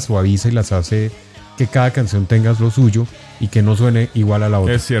porque eso las suaviza y las hace que cada canción tenga lo suyo y que no suene igual a la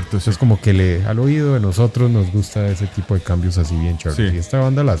otra. Es cierto. Eso es como que al oído de nosotros nos gusta ese tipo de cambios así bien chéveres. Sí. Y esta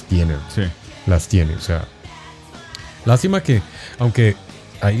banda las tiene. Sí. Las tiene. O sea, lástima que, aunque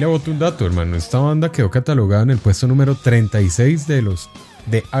ahí le boto un dato, hermano. Esta banda quedó catalogada en el puesto número 36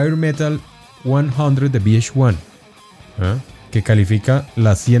 de Air Metal 100 de VH1. ¿Ah? Que califica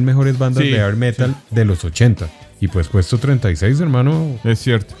las 100 mejores bandas de Air Metal de los 80. Y pues puesto 36, hermano. Es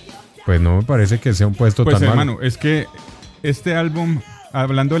cierto. Pues no me parece que sea un puesto pues tan hermano, malo. Es que este álbum,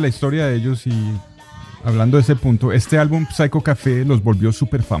 hablando de la historia de ellos y hablando de ese punto, este álbum Psycho Café los volvió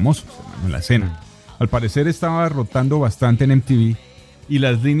súper famosos, hermano, en la escena. Al parecer estaba rotando bastante en MTV y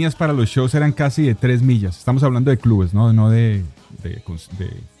las líneas para los shows eran casi de 3 millas. Estamos hablando de clubes, no de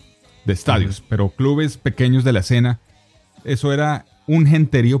estadios, pero clubes pequeños de la escena. Eso era un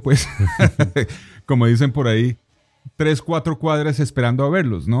genterío, pues, como dicen por ahí, 3-4 cuadras esperando a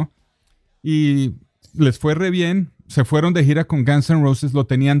verlos, ¿no? Y les fue re bien, se fueron de gira con Guns N' Roses, lo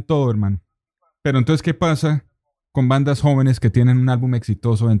tenían todo, hermano. Pero entonces, ¿qué pasa con bandas jóvenes que tienen un álbum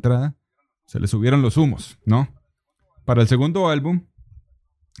exitoso de entrada? Se les subieron los humos, ¿no? Para el segundo álbum,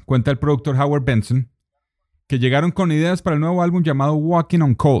 cuenta el productor Howard Benson, que llegaron con ideas para el nuevo álbum llamado Walking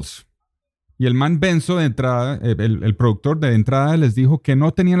on Coals. Y el man Benzo de entrada, el productor de entrada, les dijo que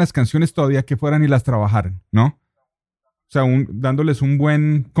no tenían las canciones todavía, que fueran y las trabajaran, ¿no? O sea, dándoles un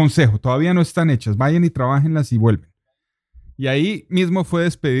buen consejo. Todavía no están hechas. Vayan y trabajenlas y vuelven. Y ahí mismo fue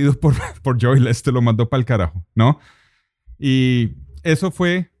despedido por Joey Lester. Lo mandó para el carajo, ¿no? Y eso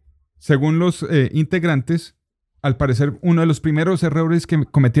fue, según los integrantes, al parecer uno de los primeros errores que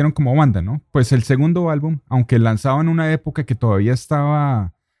cometieron como banda, ¿no? Pues el segundo álbum, aunque lanzado en una época que todavía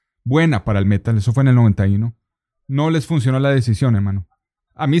estaba buena para el metal, eso fue en el 91, no les funcionó la decisión, hermano.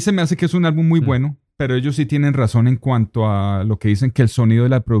 A mí se me hace que es un álbum muy bueno, pero ellos sí tienen razón en cuanto a lo que dicen, que el sonido de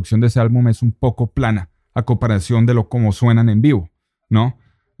la producción de ese álbum es un poco plana a comparación de lo como suenan en vivo, ¿no?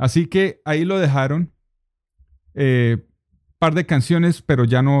 Así que ahí lo dejaron. Par de canciones, pero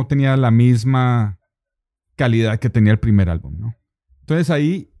ya no tenía la misma calidad que tenía el primer álbum, ¿no? Entonces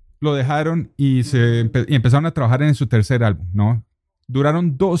ahí lo dejaron y empezaron a trabajar en su tercer álbum, ¿no?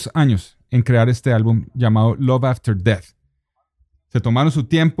 Duraron 2 años en crear este álbum llamado Love After Death. Se tomaron su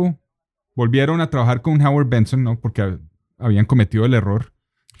tiempo, volvieron a trabajar con Howard Benson, ¿no? Porque habían cometido el error.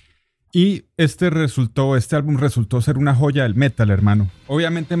 Y este álbum resultó ser una joya del metal, hermano.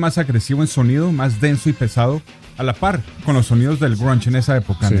 Obviamente más agresivo en sonido, más denso y pesado, a la par con los sonidos del grunge en esa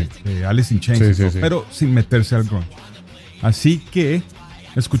época, Sí. de Alice in Chains, Sí. pero sin meterse al grunge. Así que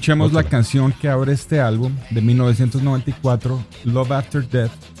escuchemos la canción que abre este álbum de 1994, Love After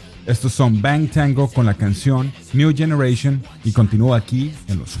Death. Estos son Bang Tango con la canción New Generation y continúa aquí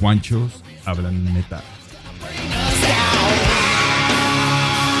en Los Juanchos Hablan Metal.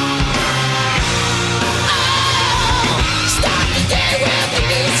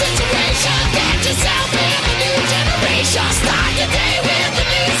 Start your day with a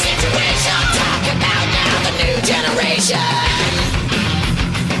new situation. Talk about now the new generation.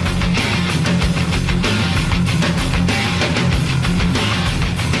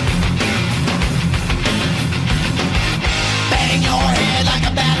 Bang your head like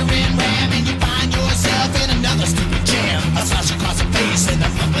a battering ram, and you find yourself in another stupid jam. A slash across the face and they're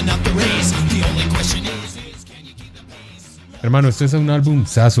flipping up the race. The only question is can you keep the pace? Hermano, este es un álbum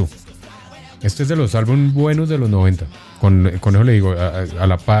sazo. Este es de los álbumes buenos de los 90. Con eso le digo, a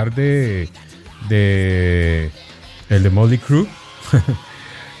la par de el de Motley Crue,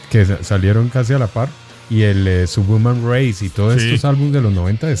 que salieron casi a la par, y el Suburban Race y todos estos álbumes de los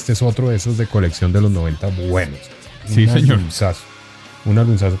 90. Este es otro de esos de colección de los 90 buenos. Sí, señor. Un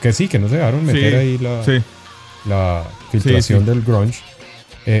albumzazo. Que sí, que no se dejaron meter ahí la filtración del grunge.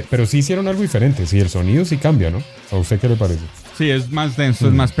 Pero sí hicieron algo diferente. Sí, el sonido sí cambia, ¿no? ¿A usted qué le parece? Sí, es más denso,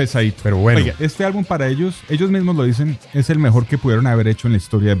 es más pesadito. Pero bueno. Oiga, este álbum para ellos mismos lo dicen, es el mejor que pudieron haber hecho en la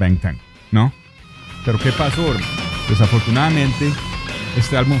historia de Bang Tango, ¿no? Pero ¿qué pasó? Desafortunadamente,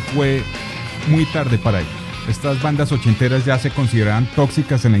 este álbum fue muy tarde para ellos. Estas bandas ochenteras ya se consideraban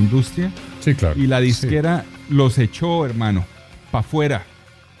tóxicas en la industria. Sí, claro. Y la disquera los echó, hermano, para afuera,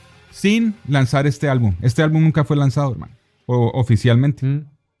 sin lanzar este álbum. Este álbum nunca fue lanzado, hermano, oficialmente.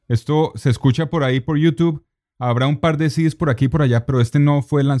 Esto se escucha por ahí por YouTube. Habrá un par de CDs por aquí y por allá, pero este no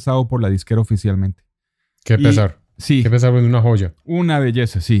fue lanzado por la disquera oficialmente. Qué pesar. Sí. Qué pesar, es una joya. Una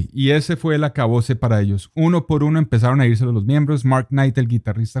belleza, sí. Y ese fue el acabose para ellos. Uno por uno empezaron a irse los miembros. Mark Knight, el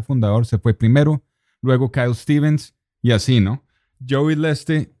guitarrista fundador, se fue primero. Luego Kyle Stevens y así, ¿no? Joey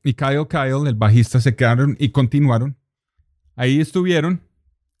Leste y Kyle, el bajista, se quedaron y continuaron. Ahí estuvieron.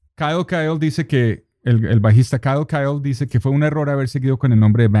 Kyle dice que el bajista Kyle dice que fue un error haber seguido con el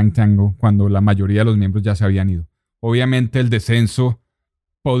nombre de Bang Tango cuando la mayoría de los miembros ya se habían ido. Obviamente el descenso,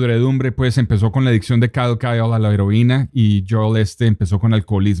 podredumbre, pues empezó con la adicción de Kyle a la heroína y Joel empezó con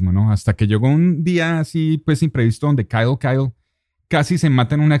alcoholismo, ¿no? Hasta que llegó un día así, pues imprevisto, donde Kyle casi se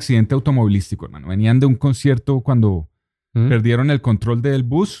mata en un accidente automovilístico, hermano. Venían de un concierto cuando perdieron el control del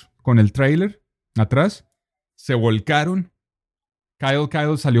bus con el trailer atrás, se volcaron.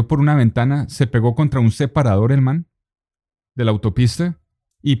 Kyle salió por una ventana, se pegó contra un separador, el man, de la autopista,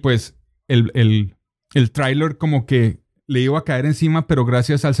 y pues el tráiler como que le iba a caer encima, pero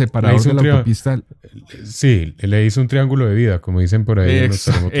gracias al separador de la autopista... Sí, le hizo un triángulo de vida, como dicen por ahí.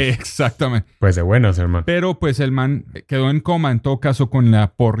 Exactamente. Pues de buenas, hermano. Pero pues el man quedó en coma, en todo caso, con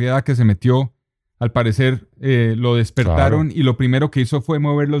la porreada que se metió. Al parecer lo despertaron y lo primero que hizo fue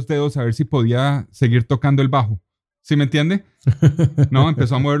mover los dedos a ver si podía seguir tocando el bajo. ¿Sí me entiende? No,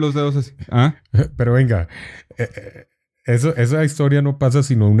 empezó a mover los dedos así. ¿Ah? Pero venga, esa historia no pasa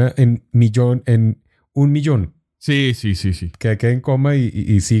sino en un millón. Sí. Que quede en coma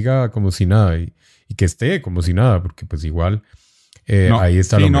y siga como si nada. Y que esté como si nada, porque pues igual ahí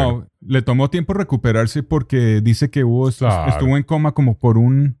está lo no, le tomó tiempo recuperarse porque dice que estuvo en coma como por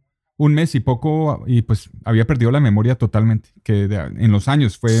un mes y poco, y pues había perdido la memoria totalmente, que en los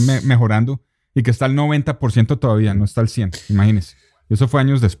años fue mejorando. Y que está al 90% todavía, no está al 100%, imagínese. Eso fue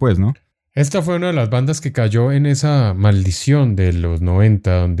años después, ¿no? Esta fue una de las bandas que cayó en esa maldición de los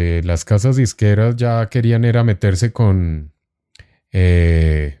 90, donde las casas disqueras ya querían era meterse con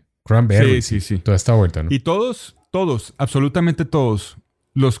Cranberries. Sí. Toda esta vuelta, ¿no? Y todos, absolutamente todos,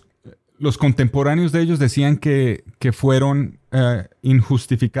 los contemporáneos de ellos decían que fueron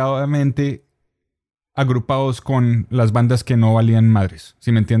injustificadamente agrupados con las bandas que no valían madres,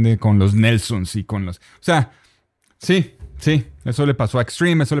 ¿sí me entiende? Con los Nelsons y con los... O sea, sí, Sí, eso le pasó a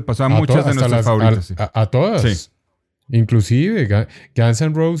Extreme, eso le pasó a muchas de nuestras favoritas. Sí. A todas. Sí. Inclusive, Guns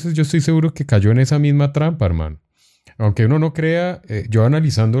N' Roses, yo estoy seguro que cayó en esa misma trampa, hermano. Aunque uno no crea, yo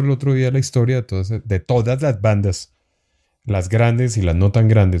analizando el otro día la historia de todas las bandas, las grandes y las no tan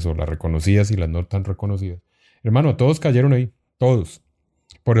grandes, o las reconocidas y las no tan reconocidas, hermano, todos cayeron ahí, todos.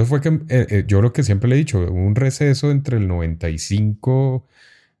 Por eso fue que yo lo que siempre le he dicho, hubo un receso entre el 95,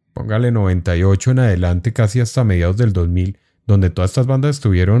 póngale 98 en adelante, casi hasta mediados del 2000, donde todas estas bandas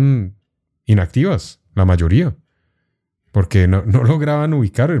estuvieron inactivas, la mayoría. Porque no lograban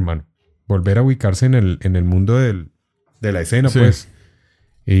ubicar, hermano. Volver a ubicarse en el mundo de la escena, sí. Pues.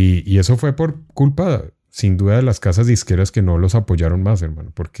 Y eso fue por culpa, sin duda, de las casas disqueras que no los apoyaron más,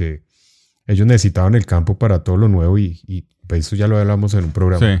 hermano. Porque ellos necesitaban el campo para todo lo nuevo y pues eso ya lo hablamos en un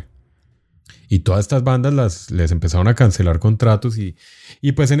programa. Sí. Y todas estas bandas les empezaron a cancelar contratos y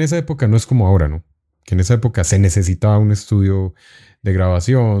pues en esa época no es como ahora, ¿no? Que en esa época se necesitaba un estudio de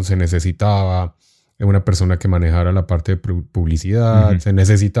grabación, se necesitaba una persona que manejara la parte de publicidad, se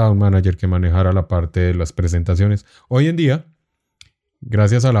necesitaba un manager que manejara la parte de las presentaciones. Hoy en día,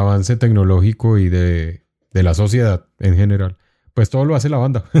 gracias al avance tecnológico y de la sociedad en general, pues todo lo hace la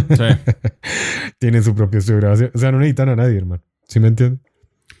banda. Sí. Tienen su propio estudio de grabación. O sea, no necesitan a nadie, hermano. ¿Sí me entienden?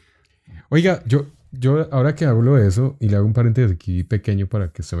 Oiga, yo ahora que hablo de eso, y le hago un paréntesis aquí pequeño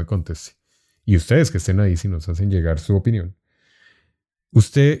para que usted me conteste. Y ustedes que estén ahí, si nos hacen llegar su opinión.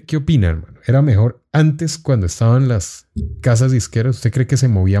 ¿Usted qué opina, hermano? ¿Era mejor antes cuando estaban las casas disqueras? ¿Usted cree que se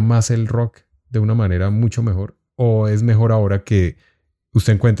movía más el rock de una manera mucho mejor? ¿O es mejor ahora que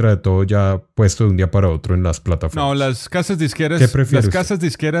usted encuentra de todo ya puesto de un día para otro en las plataformas? No, las casas disqueras, ¿qué prefiere usted? Casas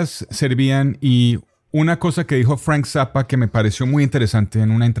disqueras servían, y una cosa que dijo Frank Zappa que me pareció muy interesante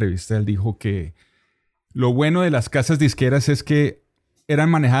en una entrevista, él dijo que lo bueno de las casas disqueras es que eran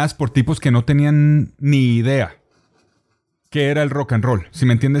manejadas por tipos que no tenían ni idea qué era el rock and roll, si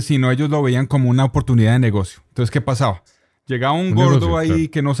me entiendes, sino ellos lo veían como una oportunidad de negocio. Entonces, ¿qué pasaba? Llegaba un gordo negocio, ahí,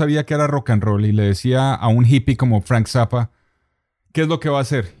 claro, que no sabía qué era rock and roll y le decía a un hippie como Frank Zappa, ¿qué es lo que va a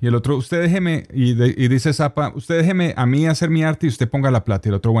hacer? Y el otro, usted déjeme, y dice Zappa, usted déjeme a mí hacer mi arte y usted ponga la plata.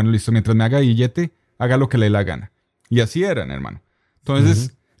 Y el otro, bueno, listo, mientras me haga billete, haga lo que le dé la gana. Y así eran, hermano.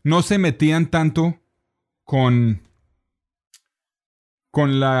 Entonces, no se metían tanto con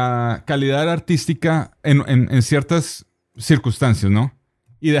la calidad artística en ciertas circunstancias, ¿no?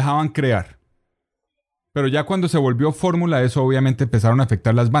 Y dejaban crear. Pero ya cuando se volvió fórmula, eso obviamente empezaron a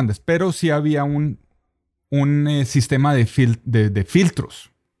afectar las bandas. Pero sí había un sistema de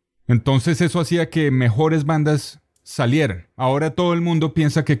filtros. Entonces eso hacía que mejores bandas salieran. Ahora todo el mundo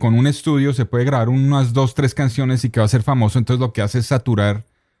piensa que con un estudio se puede grabar unas 2, 3 canciones y que va a ser famoso. Entonces lo que hace es saturar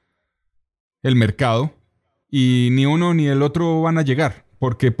el mercado. Y ni uno ni el otro van a llegar.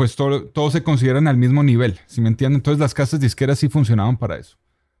 Porque pues todos se consideran al mismo nivel, ¿sí me entienden? Entonces las casas disqueras sí funcionaban para eso.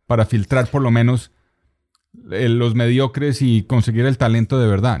 Para filtrar por lo menos los mediocres y conseguir el talento de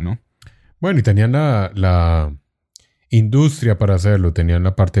verdad, ¿no? Bueno, y tenían la industria para hacerlo. Tenían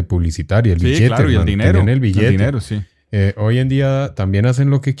la parte publicitaria, el billete. Claro, y el dinero. Tenían el billete. El dinero, sí. Hoy en día también hacen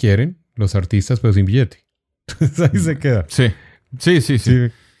lo que quieren los artistas, pero sin billete. Ahí se queda. Sí.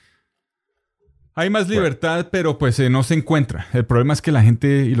 Hay más libertad, pero pues no se encuentra. El problema es que la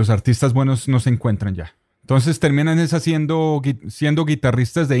gente y los artistas buenos no se encuentran ya. Entonces terminan siendo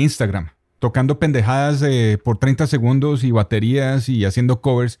guitarristas de Instagram, tocando pendejadas por 30 segundos y baterías y haciendo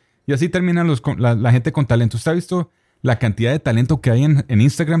covers. Y así terminan la gente con talento. ¿Usted ha visto la cantidad de talento que hay en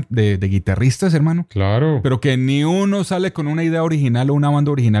Instagram de guitarristas, hermano? Claro. Pero que ni uno sale con una idea original o una banda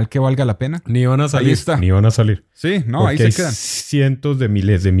original que valga la pena. Ni van a salir. Ahí está. Ni van a salir. Sí, no, porque ahí se quedan. Cientos de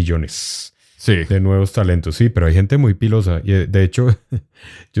miles de millones. Sí. De nuevos talentos, sí, pero hay gente muy pilosa. Y de hecho,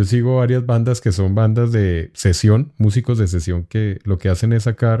 yo sigo varias bandas que son bandas de sesión, músicos de sesión, que lo que hacen es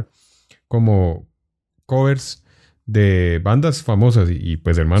sacar como covers de bandas famosas. Y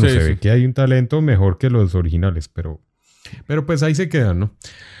pues, hermano, se ve que hay un talento mejor que los originales, pero pues ahí se quedan, ¿no?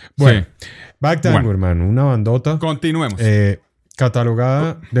 Bueno, Bad Tango, hermano, una bandota. Continuemos.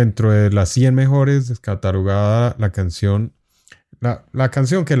 Catalogada dentro de las 100 mejores, catalogada la canción... La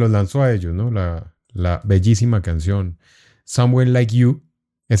canción que los lanzó a ellos, ¿no? La bellísima canción Someone Like You.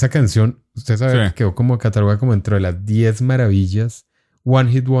 Esa canción, usted sabe, que quedó como catalogada como dentro de las 10 maravillas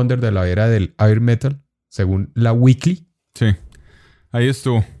One Hit Wonder de la era del Air Metal, según la Weekly. Sí, ahí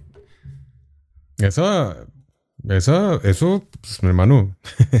estuvo. Eso, pues, mi hermano,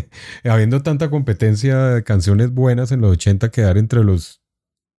 habiendo tanta competencia de canciones buenas en los 80, quedar entre los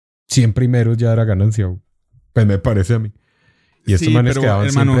 100 primeros ya era ganancia. Pues me parece a mí. Y estos manes quedaban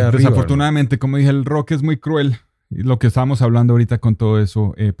hermano, siempre arriba. Desafortunadamente, como dije, el rock es muy cruel. Y lo que estábamos hablando ahorita con todo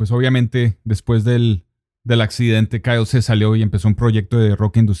eso, pues obviamente después del del accidente, Kyle se salió y empezó un proyecto de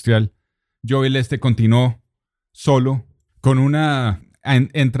rock industrial. Joey Leste continuó solo con una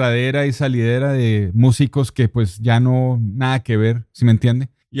entradera y salidera de músicos que pues ya no nada que ver, ¿sí me entiende?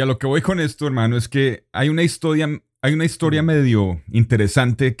 Y a lo que voy con esto, hermano, es que hay una historia medio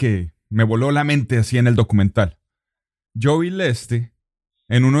interesante que me voló la mente así en el documental. Joey Leste,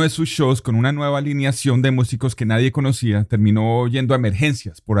 en uno de sus shows con una nueva alineación de músicos que nadie conocía, terminó yendo a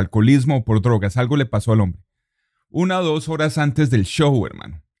emergencias por alcoholismo o por drogas. Algo le pasó al hombre. 1 o 2 horas antes del show,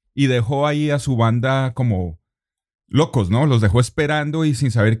 hermano. Y dejó ahí a su banda como locos, ¿no? Los dejó esperando y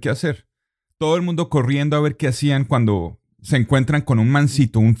sin saber qué hacer. Todo el mundo corriendo a ver qué hacían cuando se encuentran con un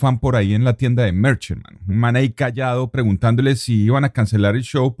mancito, un fan por ahí en la tienda de merch, hermano. Un man ahí callado preguntándole si iban a cancelar el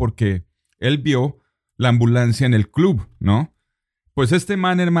show porque él vio la ambulancia en el club, ¿no? Pues este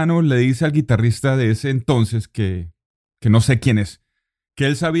man, hermano, le dice al guitarrista de ese entonces que no sé quién es, que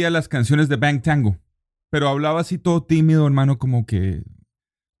él sabía las canciones de Bang Tango, pero hablaba así todo tímido, hermano, como que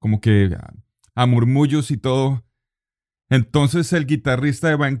a murmullos y todo. Entonces el guitarrista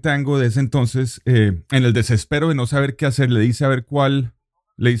de Bang Tango de ese entonces, en el desespero de no saber qué hacer, le dice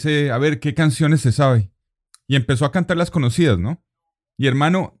a ver qué canciones se sabe. Y empezó a cantar las conocidas, ¿no? Y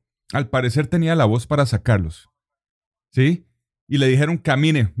hermano, al parecer tenía la voz para sacarlos, ¿sí? Y le dijeron,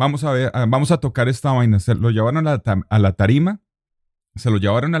 camine, vamos a tocar esta vaina. Se lo llevaron a la tarima.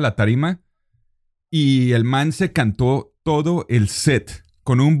 Y el man se cantó todo el set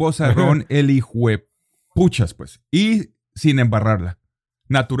con un vozarrón, el hijuepuchas, pues. Y sin embarrarla.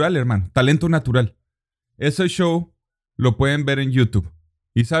 Natural, hermano. Talento natural. Ese show lo pueden ver en YouTube.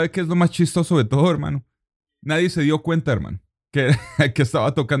 ¿Y sabe qué es lo más chistoso de todo, hermano? Nadie se dio cuenta, hermano, que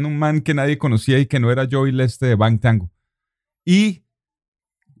estaba tocando un man que nadie conocía y que no era Joey Leste de Bang Tango. Y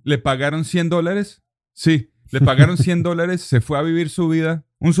le pagaron $100. Sí, le pagaron $100. Se fue a vivir su vida.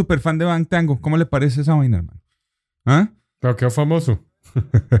 Un super fan de Bang Tango. ¿Cómo le parece esa vaina, hermano? ¿Ah? Pero quedó famoso.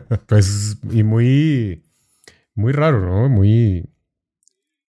 Pues, y muy, muy raro, ¿no? Muy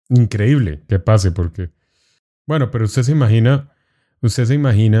increíble que pase, porque... Bueno, pero usted se imagina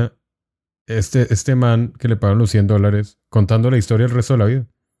este man que le pagaron los $100 contando la historia el resto de la vida.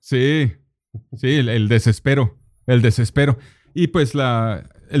 Sí, el desespero. El desespero. Y pues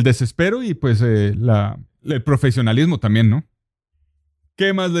el desespero y pues el profesionalismo también, ¿no?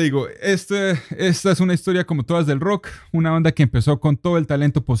 ¿Qué más le digo? Esta es una historia como todas del rock. Una banda que empezó con todo el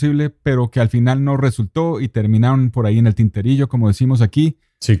talento posible, pero que al final no resultó y terminaron por ahí en el tinterillo, como decimos aquí.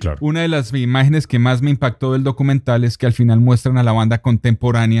 Sí, claro. Una de las imágenes que más me impactó del documental es que al final muestran a la banda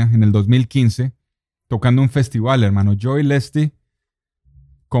contemporánea en el 2015 tocando un festival, hermano. Joey Leste,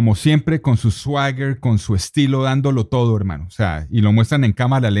 como siempre, con su swagger, con su estilo, dándolo todo, hermano. O sea, y lo muestran en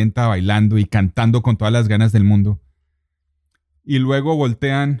cámara lenta, bailando y cantando con todas las ganas del mundo. Y luego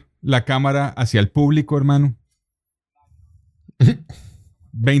voltean la cámara hacia el público, hermano.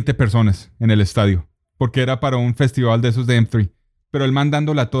 20 personas en el estadio, porque era para un festival de esos de M3. Pero el man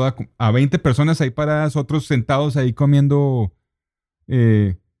dándola toda a 20 personas ahí paradas, otros sentados ahí comiendo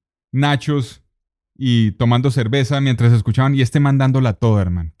nachos y tomando cerveza mientras escuchaban, y este man dándola toda,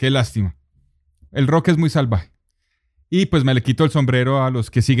 hermano. Qué lástima. El rock es muy salvaje. Y pues me le quito el sombrero a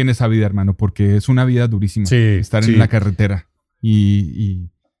los que siguen esa vida, hermano, porque es una vida durísima. Sí, estar en la carretera. Y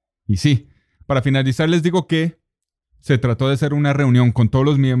sí, para finalizar les digo que se trató de hacer una reunión con todos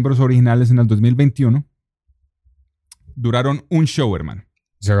los miembros originales en el 2021. Duraron un show, hermano.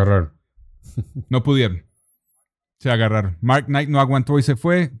 Se agarraron. No pudieron. Se agarraron. Mark Knight no aguantó y se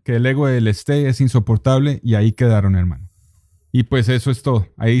fue, que el ego del Stay es insoportable, y ahí quedaron, hermano. Y pues eso es todo.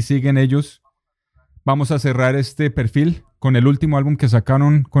 Ahí siguen ellos. Vamos a cerrar este perfil con el último álbum que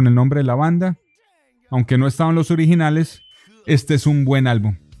sacaron con el nombre de la banda. Aunque no estaban los originales, este es un buen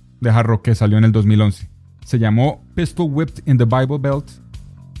álbum de hard rock que salió en el 2011. Se llamó Pistol Whipped in the Bible Belt.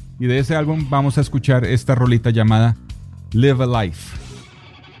 Y de ese álbum vamos a escuchar esta rolita llamada Live a Life.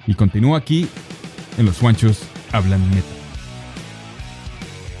 Y continúa aquí en Los Juanchos Hablan Metal.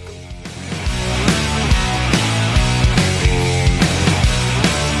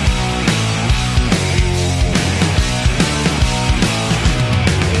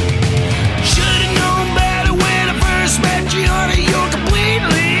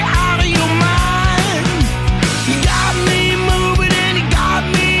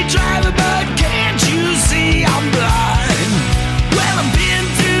 Well, I've been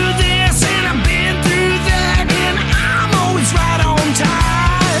through this and I've been through that, and I'm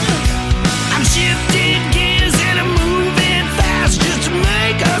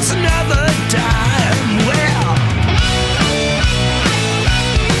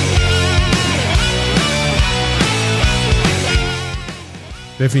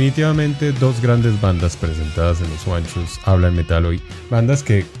definitivamente dos grandes bandas presentadas en Los Juanchos Hablan Metal hoy. Bandas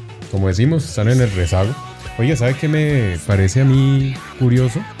que, como decimos, están en el rezago. Oye, ¿sabe qué me parece a mí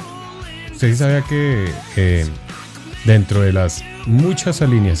curioso? Usted sí sabía que dentro de las muchas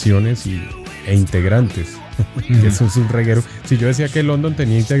alineaciones e integrantes, que eso es un reguero. Si yo decía que London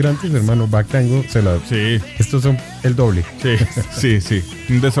tenía integrantes, hermano, Back Tango Sí. Estos son el doble. Sí.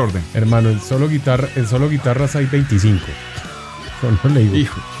 Un desorden. Hermano, en solo guitarras hay 25. No le digo.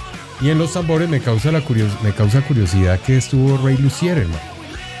 Hijo. Y en los tambores me causa curiosidad que estuvo Ray Luzier, hermano,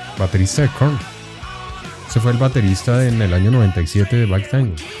 baterista de Korn. Ese fue el baterista en el año 97 de Back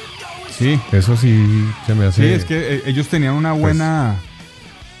Tango. Sí. Eso sí se me hace... Sí, es que ellos tenían un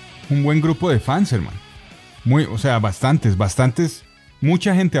buen grupo de fans, hermano. Bastantes.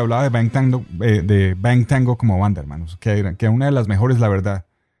 Mucha gente hablaba de Bang Tango como banda, hermanos. Que era una de las mejores, la verdad.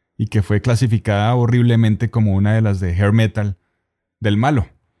 Y que fue clasificada horriblemente como una de las de hair metal del malo,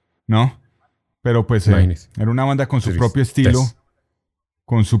 ¿no? Pero pues era una banda con su propio estilo,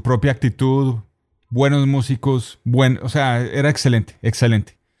 con su propia actitud, buenos músicos, era excelente.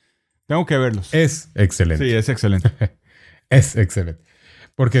 Tengo que verlos. Es excelente. Sí, es excelente. Es excelente.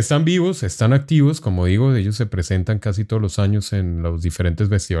 Porque están vivos, están activos, como digo, ellos se presentan casi todos los años en los diferentes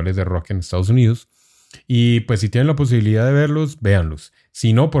festivales de rock en Estados Unidos. Y pues si tienen la posibilidad de verlos, véanlos.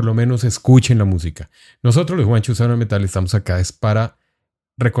 Si no, por lo menos escuchen la música. Nosotros los Juanchos Hablan Metal estamos acá es para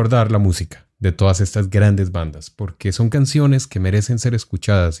recordar la música de todas estas grandes bandas, porque son canciones que merecen ser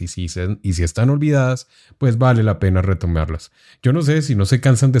escuchadas y si están olvidadas, pues vale la pena retomarlas. Yo no sé si no se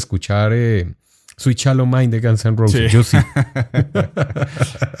cansan de escuchar Sweet Shallow Mind de Guns N' Roses. Sí. Yo sí.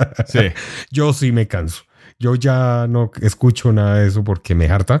 Sí. Yo sí me canso. Yo ya no escucho nada de eso porque me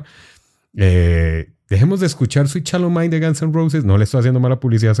harta. Dejemos de escuchar Sweet Shallow Mind de Guns N' Roses. No le estoy haciendo mala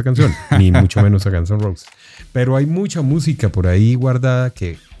publicidad a esa canción, ni mucho menos a Guns N' Roses. Pero hay mucha música por ahí guardada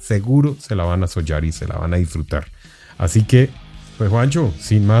que seguro se la van a sollar y se la van a disfrutar. Así que, pues Juancho,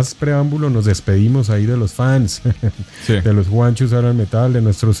 sin más preámbulo, nos despedimos ahí de los fans, sí, de los Juanchos Hablan Metal, de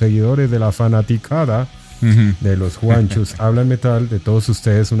nuestros seguidores, de la fanaticada, de los Juanchos Hablan Metal, de todos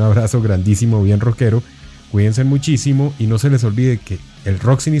ustedes. Un abrazo grandísimo, bien rockero. Cuídense muchísimo y no se les olvide que el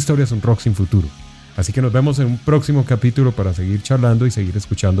rock sin historia es un rock sin futuro. Así que nos vemos en un próximo capítulo para seguir charlando y seguir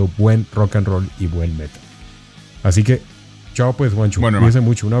escuchando buen rock and roll y buen metal. Así que, chao pues, Juancho. Bueno, cuídense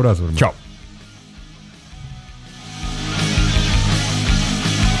mucho. Un abrazo, hermano. Chao.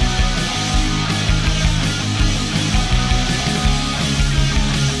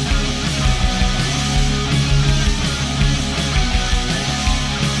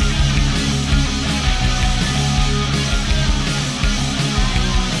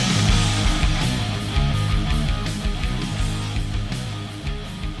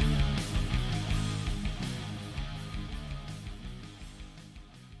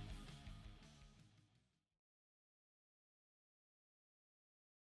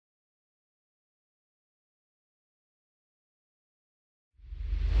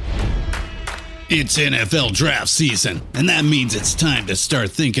 It's NFL draft season, and that means it's time to start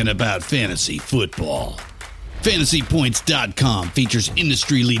thinking about fantasy football. FantasyPoints.com features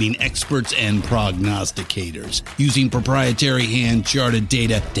industry-leading experts and prognosticators using proprietary hand-charted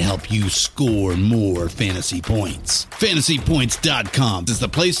data to help you score more fantasy points. FantasyPoints.com is the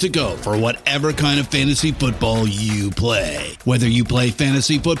place to go for whatever kind of fantasy football you play. Whether you play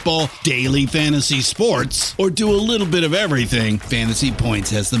fantasy football, daily fantasy sports, or do a little bit of everything, Fantasy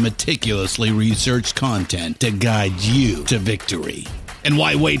Points has the meticulously researched content to guide you to victory. And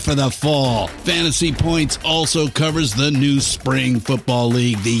why wait for the fall? Fantasy Points also covers the new spring football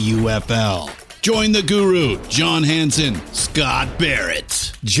league, the UFL. Join the guru, John Hansen, Scott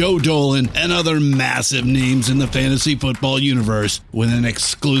Barrett, Joe Dolan, and other massive names in the fantasy football universe with an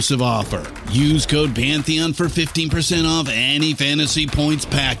exclusive offer. Use code Pantheon for 15% off any Fantasy Points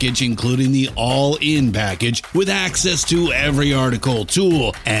package, including the all-in package, with access to every article,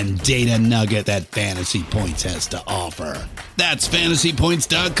 tool, and data nugget that Fantasy Points has to offer. That's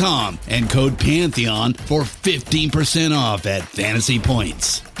FantasyPoints.com and code Pantheon for 15% off at Fantasy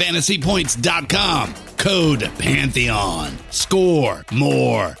Points. FantasyPoints.com, code Pantheon. Score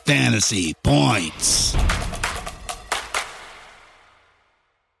more fantasy points.